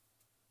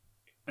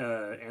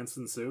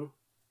 Anson Sue?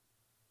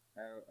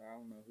 I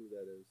don't know who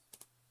that is.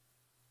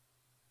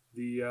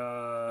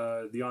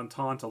 The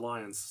Entente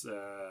Alliance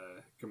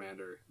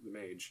commander, the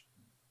mage.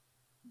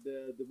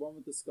 The one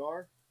with the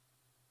scar?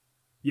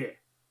 Yeah.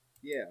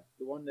 Yeah,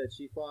 the one that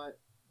she fought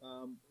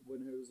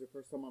when it was her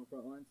first time on the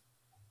front lines.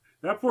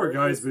 That poor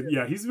guy's been,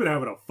 he's been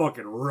having a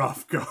fucking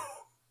rough go.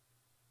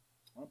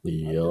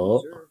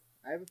 Yup. Sure.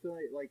 I have a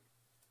feeling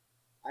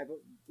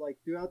like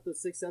throughout the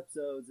 6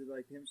 episodes,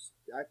 like him,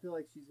 I feel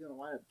like she's gonna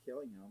wind up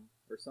killing him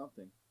or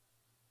something.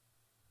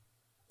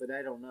 But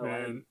I don't know.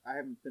 I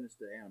haven't finished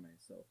the anime,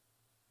 so.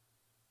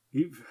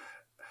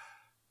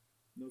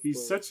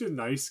 He's such a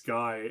nice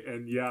guy,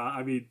 and yeah,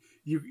 I mean,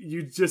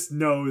 you just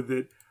know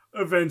that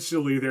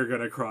eventually they're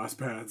gonna cross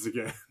paths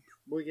again.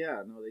 Well,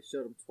 yeah, no, they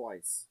showed him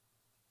twice.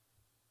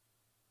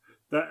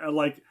 That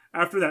like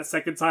after that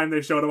second time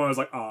they showed him, I was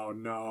like, oh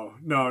no,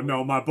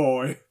 my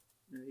boy.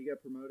 Yeah, he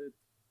got promoted.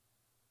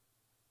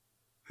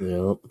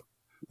 Yep.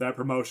 That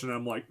promotion,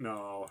 I'm like,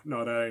 no,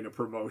 that ain't a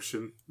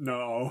promotion.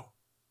 No.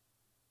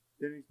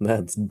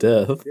 That's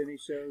death. Then he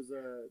shows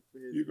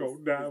his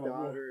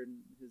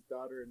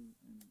daughter and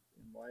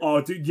wife.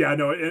 Oh, dude, yeah,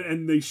 no,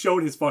 and they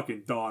showed his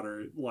fucking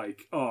daughter,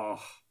 like,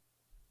 oh.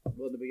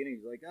 Well, in the beginning,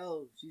 he's like,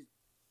 oh,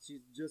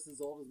 she's just as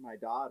old as my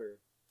daughter.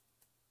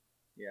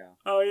 Yeah.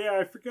 Oh yeah,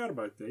 I forgot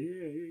about that.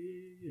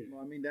 Yeah.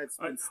 Well, I mean, that's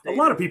a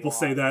lot of people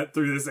say that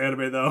through this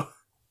anime, though.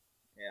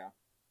 Yeah.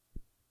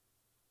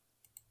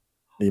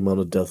 The amount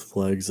of death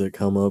flags that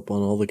come up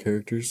on all the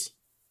characters.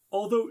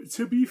 Although,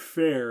 to be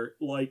fair,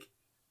 like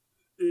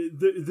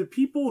the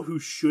people who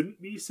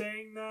shouldn't be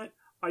saying that,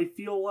 I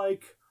feel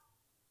like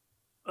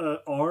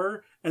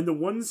are, and the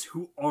ones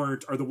who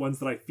aren't are the ones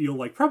that I feel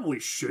like probably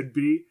should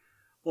be.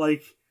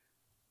 Like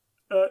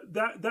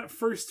that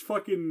first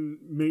fucking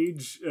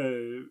mage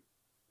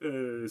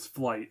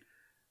flight.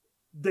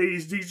 They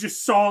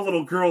just saw a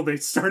little girl. They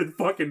started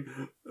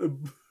fucking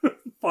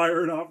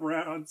firing off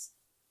rounds,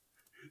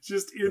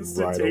 just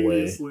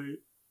instantaneously. Right away.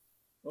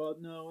 Well,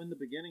 no, in the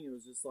beginning it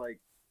was just like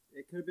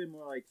it could have been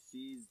more like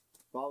she's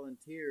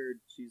volunteered.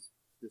 She's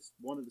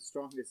one of the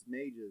strongest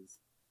mages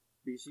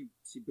because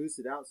she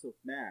boosted out so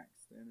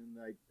maxed, and then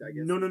like I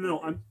guess No.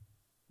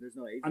 There's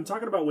no age. I'm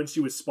talking about when she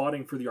was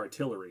spotting for the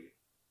artillery.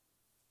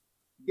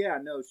 Yeah,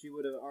 no, she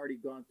would have already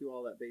gone through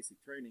all that basic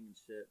training and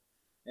shit.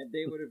 And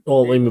they would have.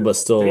 Well, I mean, but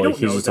still, They like, don't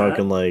he's know just that.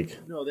 talking like.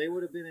 No, they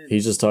would have been in.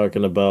 He's just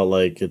talking about,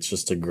 like, it's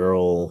just a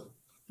girl.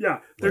 Yeah,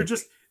 they're Like-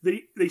 just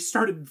they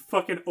started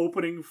fucking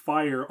opening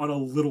fire on a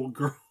little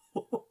girl.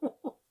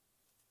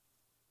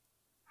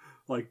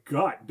 Like,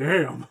 god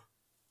damn.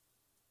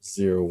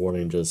 Zero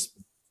warning, just.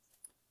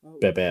 Oh,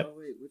 bap, bap. oh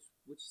wait,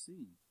 which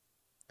scene?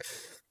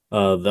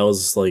 That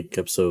was, like,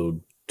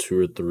 episode 2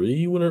 or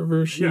 3,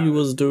 whenever she Yeah.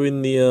 was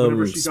doing the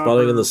Whenever she got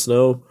spotting in her- the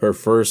snow. Her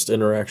first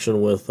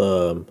interaction with.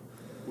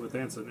 With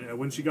Anson,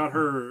 when she got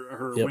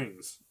her Yep.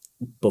 wings.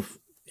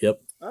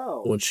 Yep.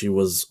 Oh. When she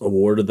was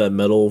awarded that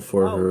medal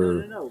for Oh,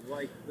 her no.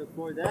 Like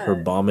before that, her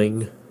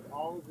bombing.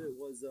 all of it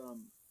was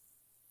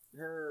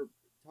her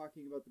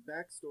talking about the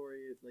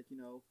backstory, like the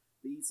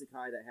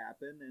isekai that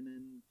happened, and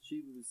then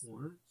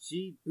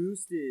she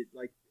boosted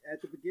like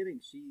at the beginning.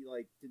 She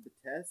like did the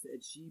test,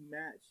 and she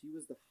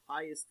was the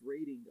highest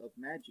rating of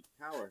magic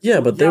power.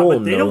 Yeah, but they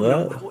won't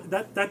know don't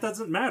that. That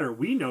doesn't matter.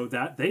 We know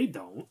that. They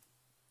don't.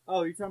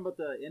 Oh, you're talking about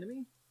the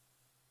enemy?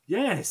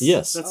 Yes.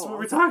 Yes. That's what I we're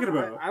was- talking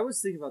about. I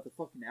was thinking about the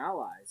fucking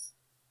allies.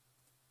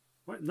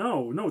 What?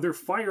 No, they're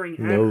firing at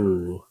her.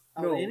 No.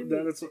 Oh, No, enemy.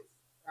 that's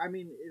I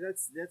mean,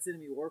 that's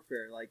enemy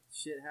warfare. Like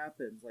shit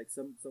happens. Like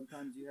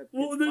sometimes you have.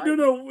 well, kids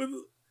no.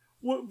 fighting.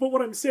 But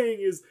what I'm saying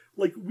is,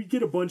 like, we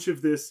get a bunch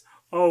of this.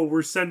 Oh,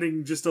 we're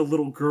sending just a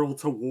little girl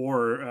to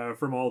war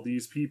from all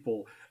these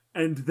people,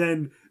 and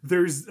then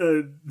there's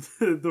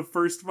the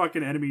first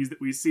fucking enemies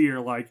that we see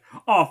are like,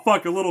 oh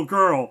fuck, a little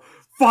girl,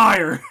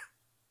 fire.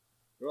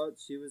 Well,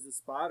 she was a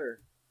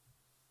spotter.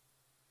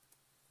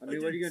 I mean,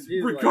 what are you gonna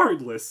do?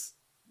 Regardless.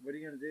 What are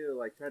you gonna do?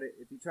 Like,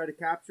 if you try to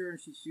capture her and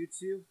she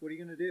shoots you, what are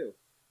you gonna do?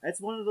 That's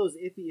one of those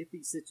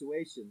iffy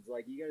situations.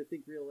 Like, you gotta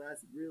think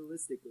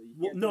realistically. You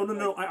Well, can't no.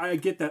 think like- I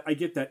get that. I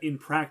get that in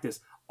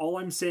practice. All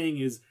I'm saying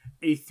is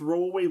a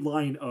throwaway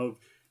line of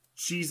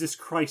Jesus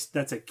Christ,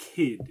 that's a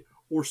kid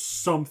or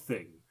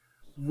something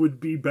would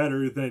be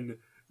better than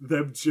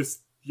them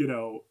just,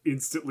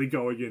 instantly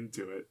going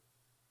into it.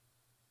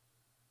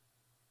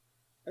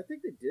 I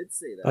think they did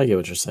say that. I get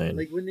what you're saying.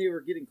 Like when they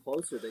were getting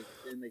closer, they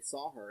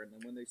saw her, and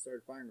then when they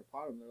started firing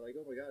upon them, they're like,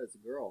 "Oh my god, it's a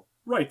girl!"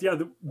 Right? Yeah.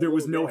 There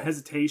was no yeah.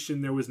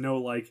 hesitation. There was no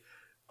like,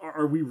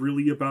 are we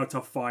really about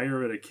to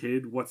fire at a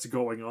kid? What's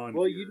going on?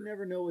 Well, here? you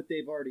never know what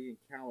they've already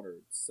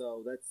encountered,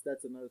 so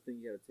that's another thing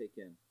you got to take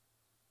in.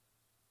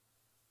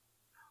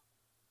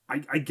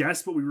 I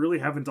guess, but we really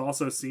haven't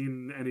also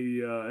seen any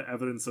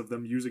evidence of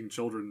them using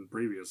children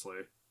previously.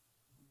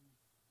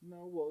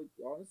 No, well,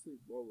 honestly,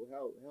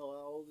 how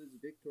old is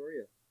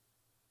Victoria?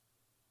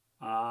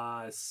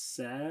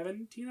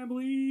 17, I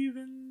believe.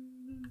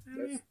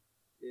 That's,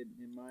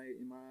 in my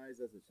eyes,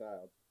 as a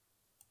child.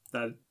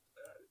 That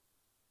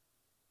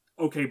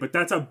okay, but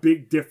that's a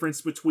big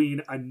difference between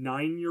a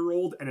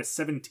 9-year-old and a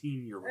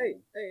 17-year-old.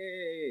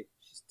 Hey!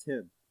 She's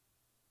 10.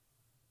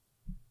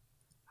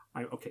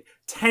 Okay,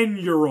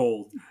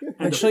 10-year-old.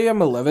 Actually,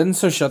 I'm 11,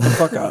 so shut the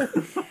fuck up.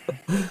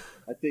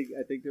 I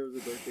think there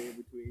was a birthday in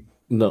between.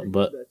 No,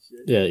 but That shit.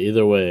 yeah,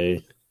 either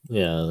way,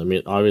 yeah. I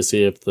mean,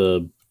 obviously, if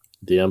the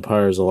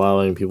Empire is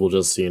allowing people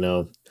just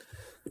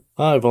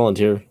I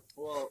volunteer,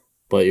 Well,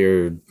 but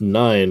you're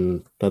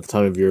 9 at the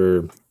time of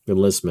your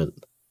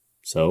enlistment,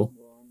 so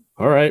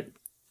all right,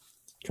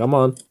 come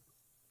on.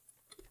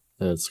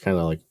 And it's kind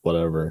of like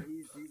whatever.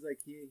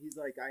 he's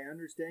like, I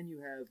understand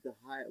you have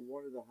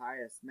one of the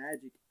highest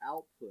magic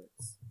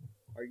outputs.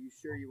 Are you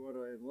sure you want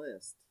to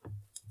enlist?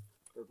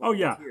 Or Oh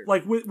yeah, volunteer?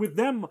 like with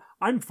them,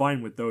 I'm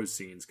fine with those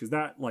scenes because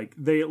that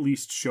they at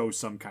least show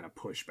some kind of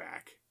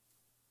pushback.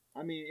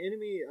 I mean, an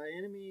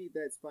enemy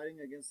that's fighting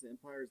against the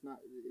Empire is not.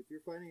 If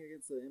you're fighting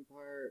against the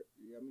Empire,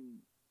 I mean,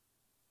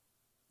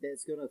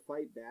 that's gonna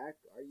fight back.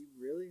 Are you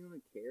really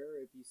gonna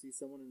care if you see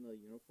someone in the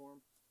uniform?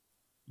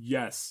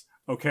 Yes.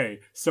 Okay.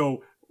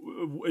 So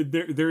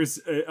there's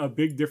a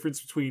big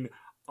difference between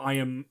I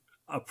am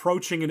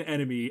approaching an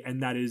enemy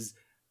and that is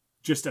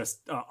just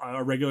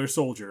a regular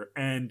soldier,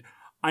 and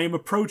I am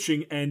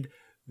approaching and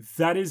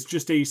that is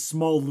just a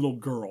small little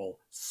girl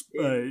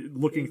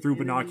looking through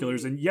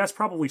binoculars, and yes,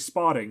 probably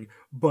spotting,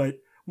 but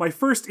my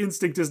first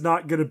instinct is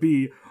not gonna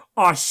be,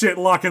 "Aw, shit,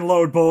 lock and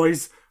load,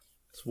 boys."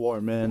 It's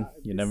war, man.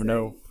 You never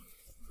know.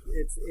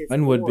 It's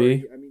Mine would war.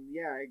 be. I mean,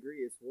 yeah, I agree.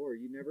 It's war.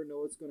 You never know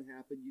what's going to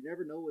happen. You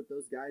never know what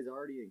those guys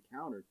already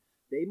encountered.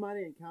 They might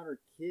have encountered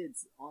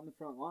kids on the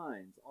front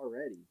lines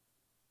already.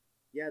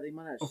 Yeah, they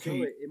might not show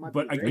it. It might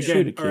but be rare.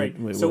 again, all right.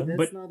 Wait, so, what?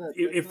 but That's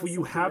if not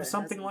you have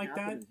something something like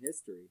happened that, in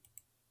history.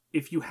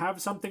 if you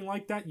have something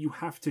like that, you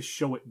have to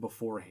show it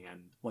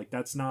beforehand. Like,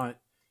 that's not,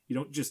 you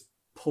don't just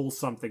pull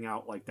something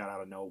out like that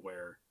out of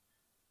nowhere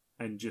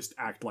and just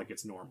act like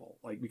it's normal.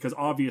 Like, because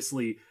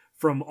obviously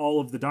from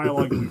all of the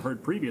dialogue that we've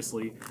heard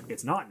previously,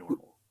 it's not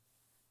normal.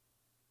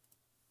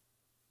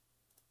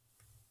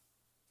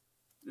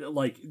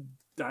 Like,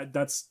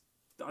 that's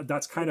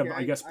kind of,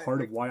 I guess,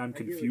 part of why I'm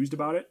confused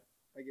about it.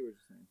 I get what you're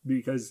saying.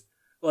 Because,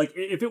 like,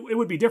 if it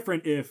would be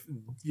different if,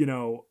 you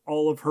know,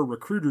 all of her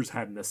recruiters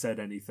hadn't have said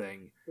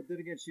anything. But then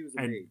again, she was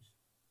a mage.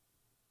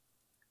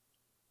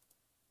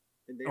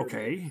 And they were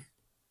Okay. mages.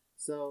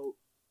 So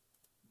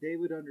they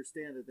would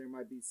understand that there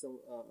might be some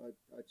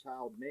a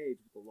child mage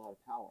with a lot of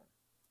power.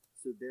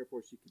 So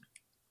therefore she could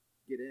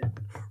get in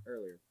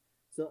earlier.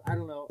 So I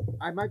don't know.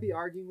 I might be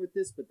arguing with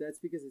this, but that's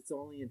because it's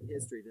only in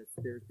history.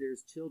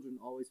 There's children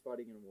always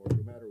fighting in a war,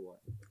 no matter what.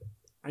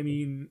 I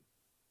mean,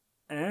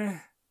 It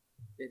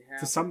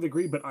happens. to some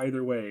degree, but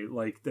either way,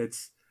 like,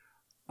 that's,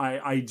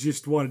 I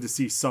just wanted to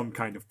see some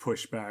kind of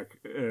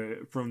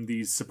pushback from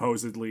these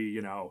supposedly,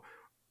 you know,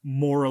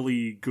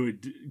 morally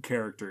good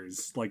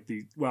characters. Like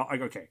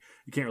okay,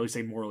 you can't really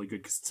say morally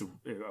good because it's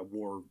a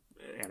war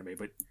anime,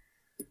 but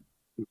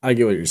I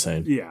get what you're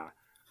saying. yeah,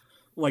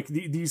 like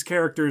these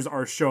characters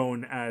are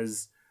shown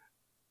as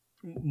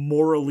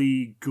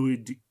morally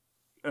good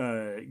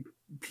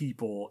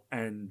people,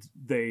 and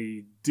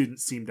they didn't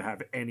seem to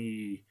have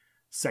any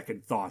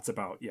second thoughts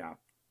about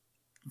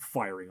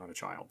firing on a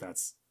child.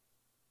 That's,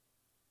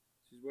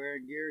 She's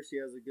wearing gear. She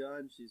has a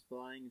gun. She's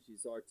flying. And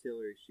she's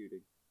artillery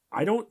shooting.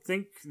 I don't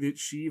think that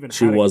she even.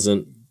 She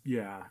wasn't.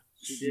 Yeah,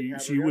 She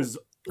she was.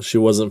 She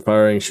wasn't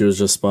firing. She was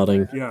just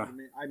spotting. Yeah.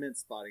 I meant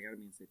spotting. I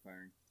didn't mean to say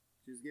firing.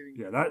 She was giving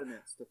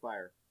coordinates to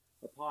fire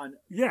upon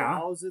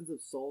thousands of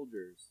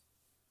soldiers.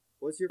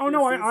 What's your? Oh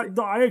no, instinct?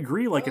 I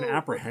agree. Like, an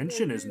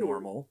apprehension is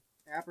normal.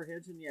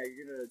 Apprehension, yeah,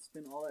 you're gonna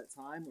spend all that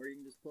time, or you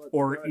can just pull out the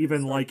Or gun and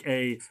even start- like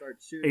a start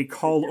shooting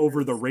call different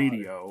over the spotters.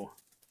 radio,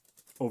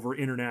 over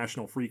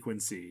international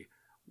frequency,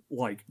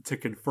 like, to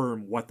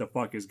confirm what the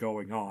fuck is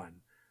going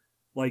on.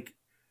 Like,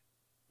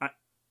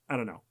 I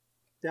don't know.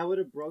 That would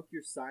have broke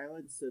your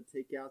silence to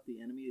take out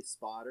the enemy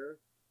spotter.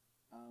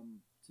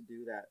 To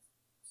do that,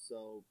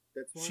 so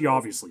that's one She of those-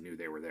 obviously knew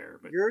they were there,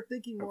 but You're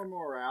thinking more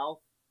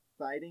morale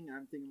fighting.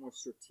 I'm thinking more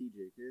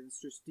strategic. And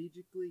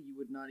strategically, you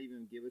would not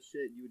even give a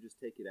shit. You would just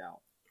take it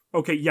out.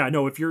 okay, yeah,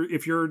 no. If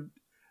you're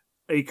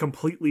a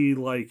completely,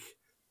 like,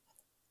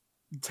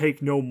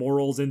 take no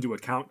morals into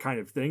account kind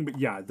of thing, but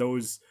yeah,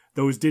 those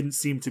didn't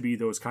seem to be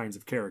those kinds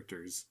of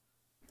characters.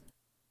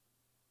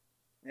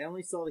 I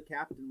only saw the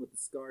captain with the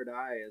scarred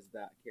eye as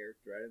that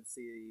character. I didn't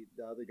see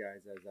the other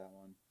guys as that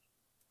one.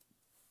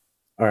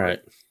 All right,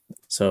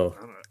 so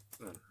I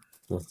don't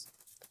know.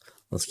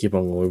 let's keep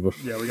on going.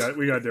 Yeah,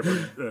 we got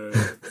different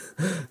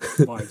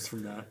vibes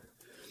from that.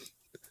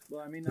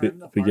 Well, I mean, We I'm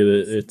the get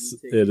it. heartless, It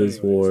you take is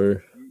anyways.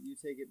 war. You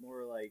take it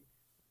more like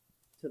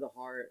to the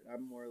heart.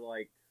 I'm more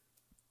like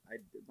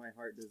my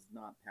heart does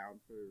not pound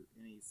for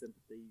any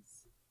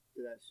sympathies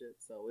to that shit.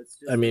 So it's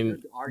just I mean, a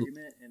good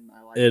argument, and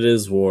I like It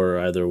is war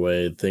either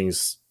way.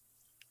 Things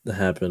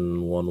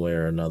happen one way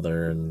or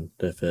another, and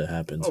if it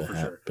happens, Oh, it for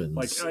sure. happens.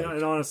 Like,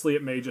 and honestly,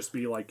 it may just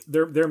be like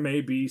there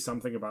may be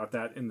something about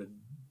that in the,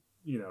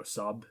 you know,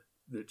 sub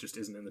that just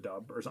isn't in the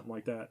dub or something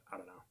like that. I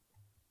don't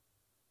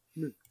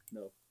know.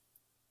 No.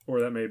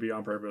 Or that may be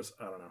on purpose.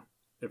 I don't know.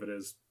 If it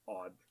is,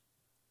 odd.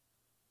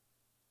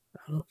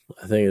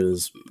 I think it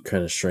is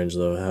kind of strange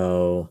though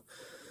how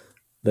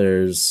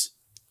there's.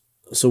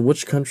 So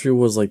which country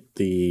was like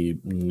the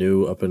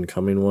new up and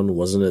coming one?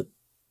 Wasn't it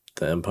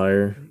the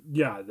Empire?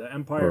 Yeah, the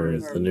Empire Or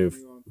is the new-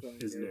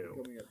 is They were new.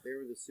 coming up. They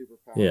were the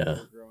superpower. Yeah.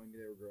 They were growing. They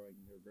were growing.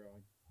 They were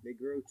growing. They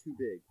grew too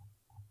big.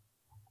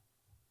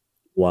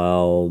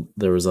 While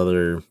there was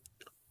other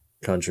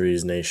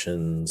countries,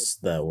 nations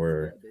that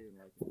were They didn't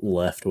like it.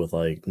 left with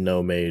like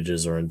no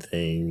mages or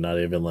anything, not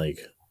even like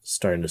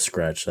starting to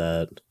scratch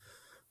that,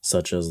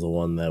 such as the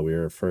one that we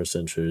were first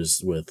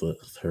introduced with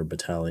her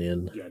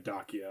battalion. Yeah,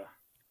 Dacia.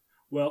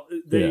 Well,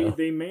 Yeah.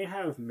 they may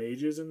have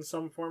mages in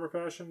some form or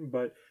fashion,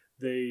 but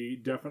they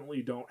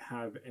definitely don't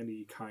have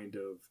any kind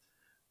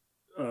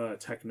of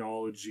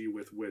technology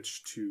with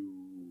which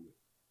to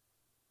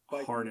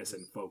Fight harness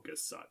mages. and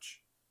focus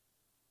such.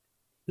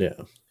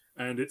 Yeah.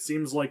 And it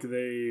seems like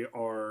they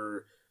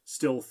are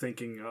still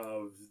thinking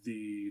of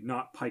the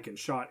not pike and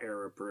shot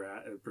era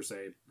per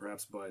se,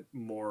 perhaps, but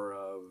more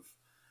of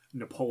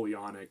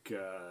Napoleonic.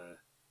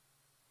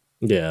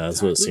 Yeah,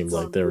 that's what it Boots seemed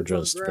on- like. They were boots on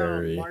just ground,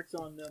 very. marks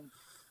on them.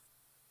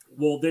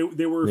 Well,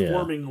 they were Yeah.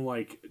 forming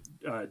like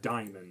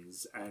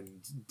diamonds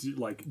and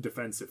like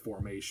defensive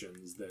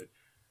formations that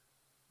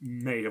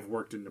may have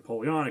worked in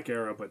Napoleonic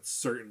era, but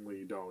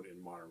certainly don't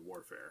in modern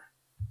warfare.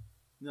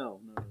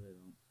 No, they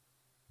don't.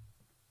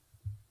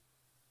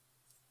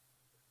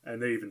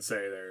 And they even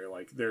say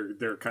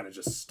they're kind of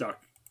just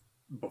stuck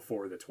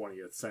before the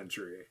 20th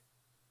century.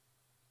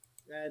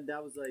 And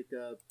that was like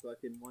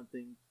fucking one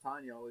thing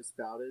Tanya always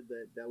spouted,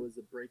 that was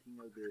a breaking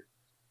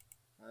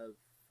of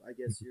I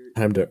guess your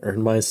time to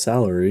earn my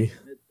salary.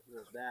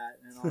 Well, that,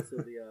 and also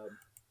the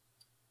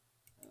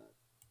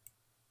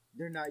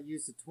they're not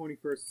used to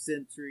 21st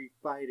century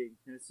fighting,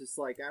 and it's just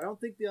like, I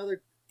don't think the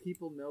other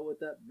people know what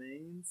that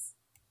means,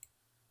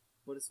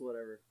 but it's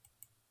whatever.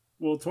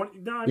 Well,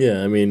 during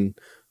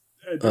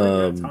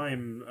that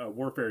time,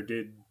 warfare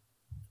did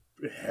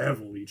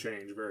heavily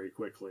change very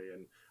quickly,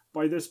 and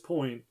by this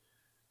point,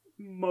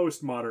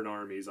 most modern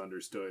armies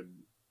understood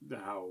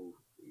how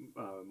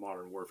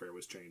modern warfare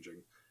was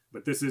changing.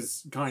 But this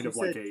is kind of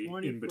like a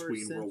in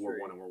between World War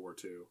I and World War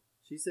II.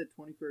 She said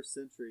 21st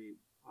century.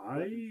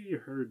 I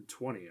heard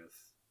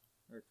 20th.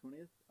 Or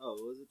 20th? Oh,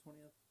 was it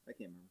 20th? I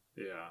can't remember.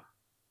 Yeah.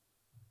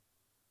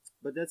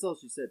 But that's all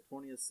she said.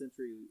 20th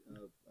century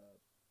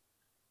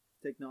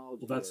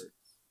technology. Well,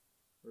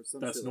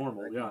 that's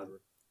normal, yeah.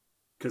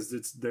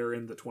 Because they're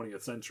in the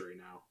 20th century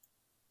now.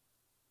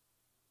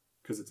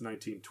 Because it's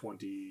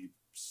 1920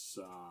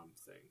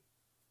 something.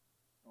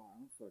 Oh, I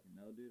don't fucking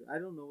know, dude. I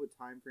don't know what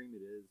time frame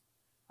it is.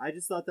 I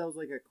just thought that was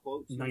like a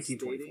quote.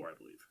 1924, I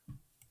believe.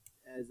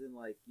 As in,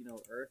 like,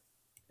 Earth,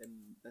 and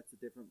that's a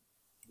different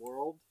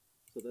world.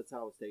 So that's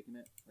how I was taking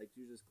it. Like,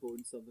 you're just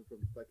quoting something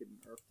from fucking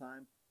Earth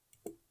time.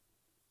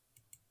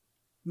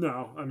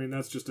 No, I mean,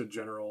 that's just a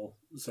general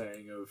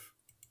saying of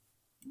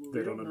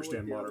they don't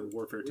understand modern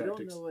warfare tactics.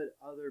 We don't know what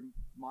other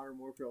modern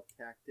warfare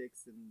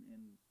tactics and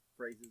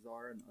phrases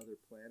are on other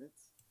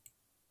planets.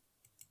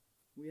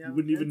 You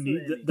wouldn't even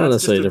need that. Not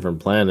necessarily a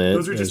different planet.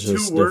 Those are just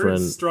two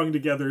words strung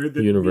together.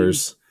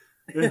 Universe.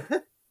 What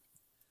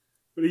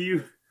are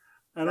you?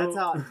 That's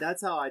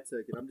how I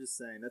took it. I'm just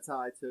saying that's how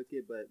I took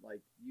it. But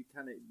like, you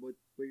kind of what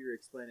you're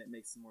explaining, it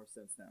makes some more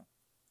sense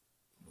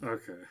now.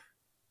 Okay.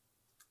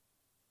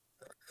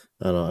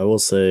 I don't know. I will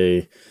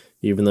say,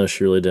 even though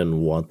she really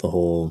didn't want the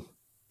whole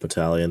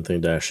battalion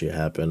thing to actually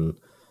happen,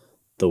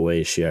 the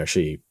way she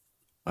actually,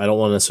 I don't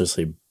want to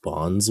necessarily say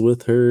bonds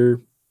with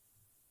her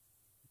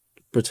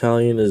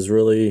battalion is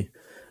really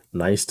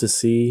nice to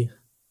see.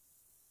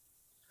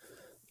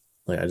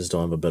 Like, I just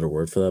don't have a better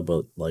word for that,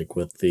 but like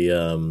with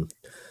the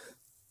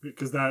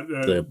because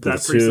the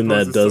platoon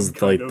that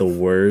does like the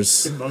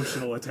worst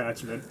emotional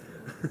attachment.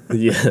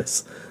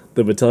 Yes,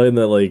 the battalion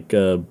that like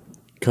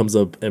comes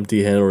up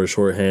empty-handed or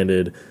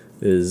short-handed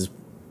is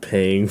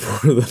paying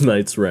for the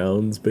night's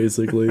rounds,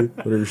 basically.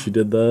 Whenever she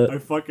did that, I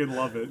fucking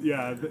love it.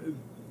 Yeah,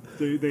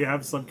 they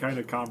have some kind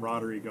of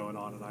camaraderie going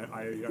on, and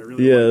I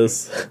really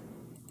like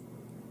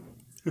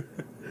it.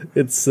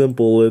 It's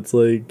simple. It's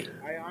like,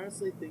 I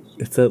honestly think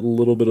it's that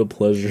little bit of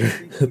pleasure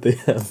that they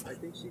have. I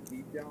think she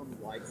deep down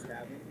likes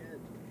having it.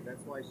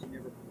 That's why she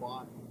never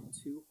fought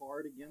too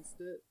hard against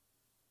it.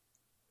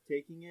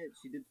 Taking it,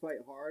 she did fight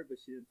hard, but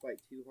she didn't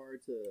fight too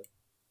hard to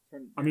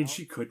turn it down. I mean,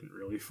 she couldn't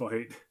really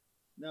fight.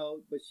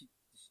 No, but she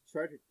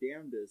tried her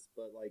damnedest,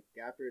 but like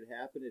after it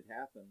happened,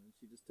 and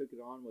she just took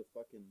it on with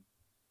fucking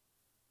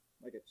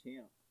like a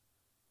champ.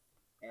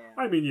 And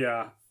I mean,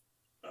 yeah,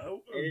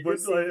 it but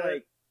just seems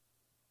like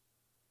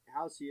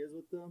how she is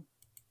with them.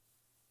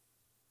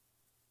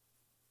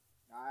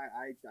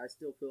 I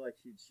still feel like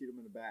she'd shoot him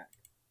in the back.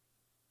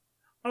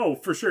 Oh,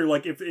 for sure.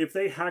 Like if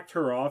they hacked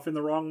her off in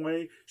the wrong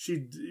way,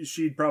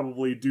 she'd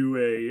probably do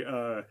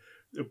a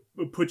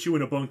put you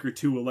in a bunker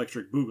 2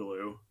 electric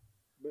boogaloo.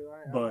 But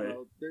I don't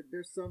know.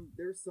 There's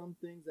some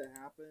things that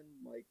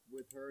happen like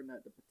with her and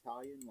the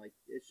battalion. Like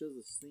it shows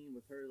a scene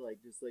with her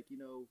like just like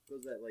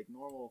goes that like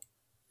normal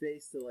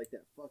face to like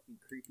that fucking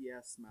creepy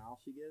ass smile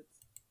she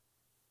gets.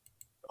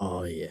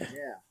 Oh yeah.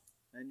 Yeah,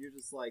 and you're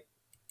just like,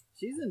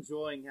 she's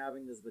enjoying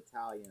having this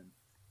battalion.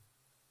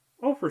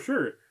 Oh, for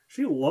sure.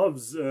 She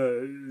loves.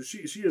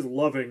 She is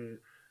loving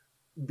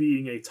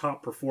being a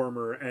top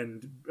performer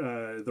and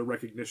the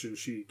recognition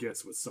she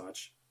gets with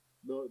such.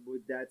 But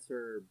that's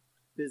her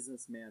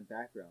businessman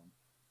background.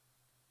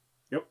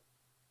 Yep.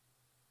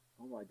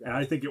 Oh my god! And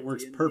I think it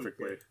works D&D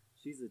perfectly. character.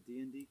 She's a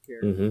D&D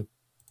character.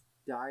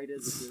 Mm-hmm. Died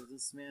as a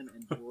businessman.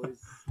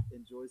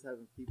 enjoys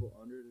having people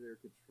under their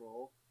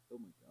control. Oh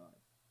my god.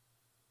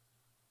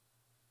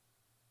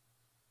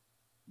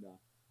 No.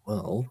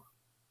 Well,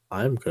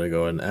 I'm gonna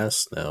go and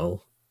ask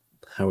now.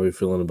 How are we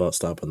feeling about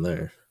stopping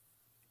there?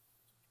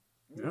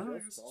 Yeah, I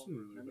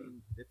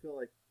feel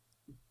like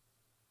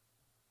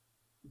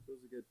it was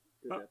a good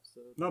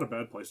episode. Not a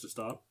bad place to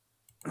stop.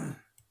 All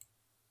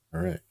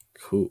right,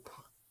 cool.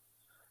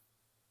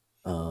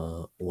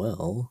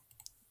 Well,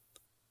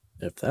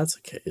 if that's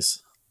the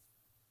case,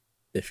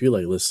 if you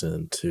like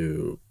listening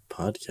to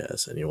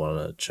podcasts and you want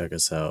to check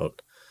us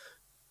out,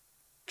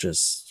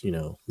 just,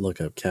 look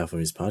up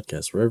Caffee's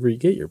podcast wherever you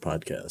get your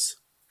podcasts.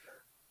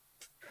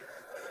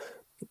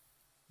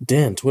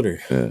 Dan,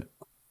 Twitter.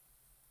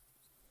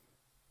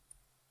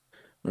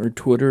 Our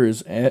Twitter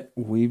is at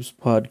Weebs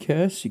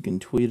Podcast. You can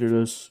tweet at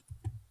us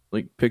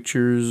like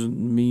pictures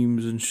and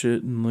memes and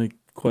shit and like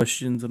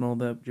questions and all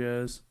that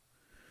jazz.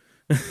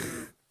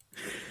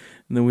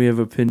 And then we have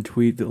a pinned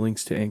tweet that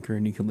links to Anchor,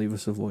 and you can leave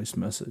us a voice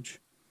message.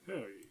 Hell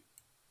yeah.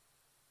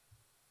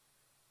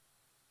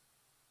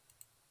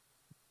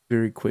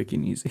 Very quick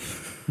and easy.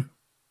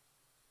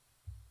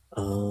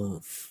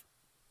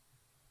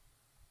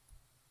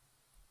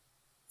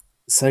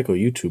 Psycho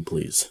YouTube,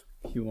 please.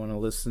 If you want to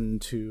listen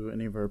to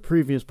any of our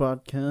previous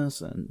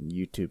podcasts and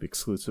YouTube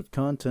exclusive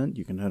content,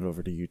 you can head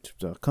over to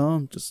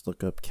youtube.com. Just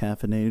look up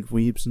Caffeinated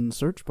Weebs in the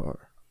search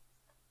bar.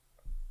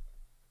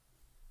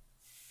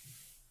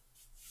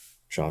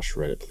 Josh,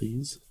 Reddit,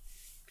 please.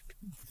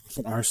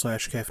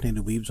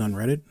 r/caffeinated weebs on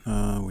Reddit,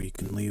 where you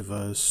can leave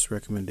us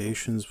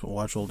recommendations,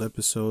 watch old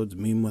episodes,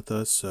 meme with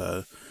us.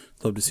 Love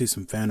to see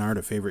some fan art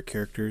of favorite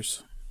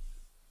characters.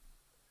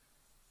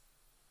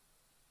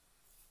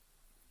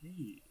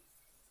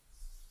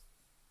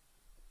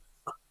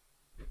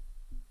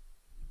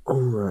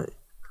 All right.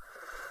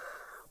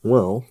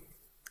 Well,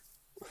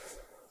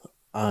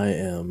 I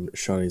am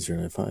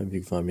Shawnee095. You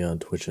can find me on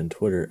Twitch and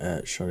Twitter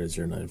at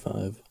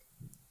Shawnee095.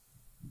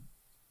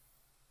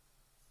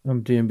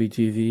 I'm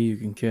DanbyTV. You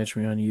can catch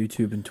me on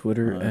YouTube and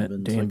Twitter at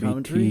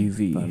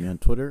DanbyTV. Find me on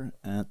Twitter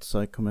at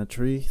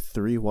Psychometry,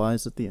 3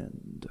 Ys at the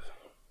end.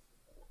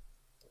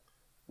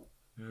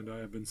 And I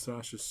have been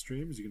Sasha's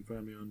Streams. You can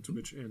find me on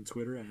Twitch and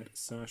Twitter at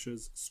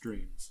Sasha's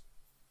Streams.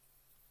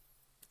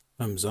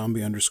 I'm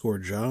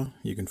zombie_jaw.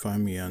 You can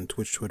find me on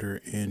Twitch, Twitter,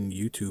 and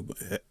YouTube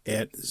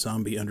at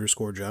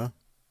zombie_jaw.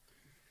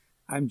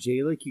 I'm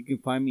Jalik. You can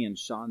find me on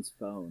Sean's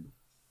phone.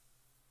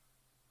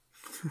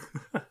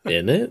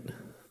 In it?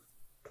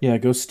 Yeah,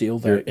 go steal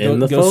that. You're in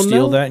the go phone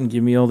steal now? that and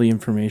give me all the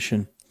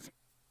information.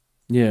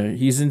 Yeah,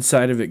 he's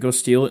inside of it. Go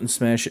steal it and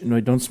smash it.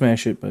 No, don't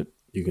smash it, but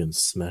You can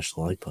smash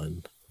the like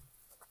button.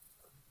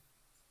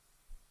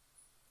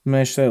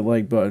 smash that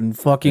like button.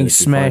 Fucking And if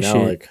you smash find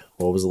out, it. like,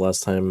 what was the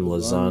last time?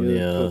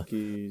 Lasagna.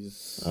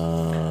 Cookies.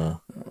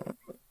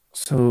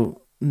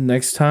 So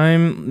next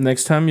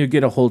time you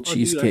get a whole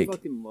cheesecake. Dude, I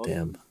fucking love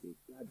Damn. cheesecake.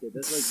 God, dude,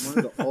 that's like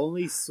one of the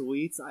only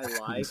sweets I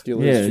like.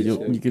 Steal Yeah, his you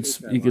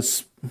cheesecake.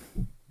 could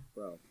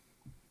Bro.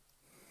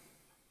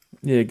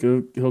 yeah,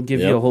 he'll give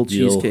you a whole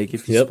cheesecake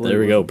if you Yep, split there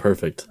we it go. with him.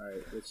 Perfect. All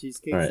right, the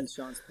cheesecake's All right. in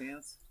Sean's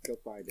pants. Go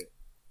find it.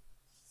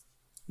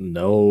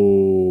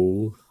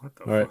 No. What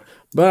the All right. fuck?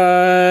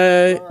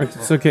 Bye.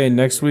 It's okay.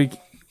 Next week.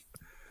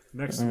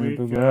 Next All right,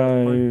 week,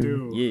 bye-bye. part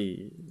 2.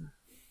 Yeah.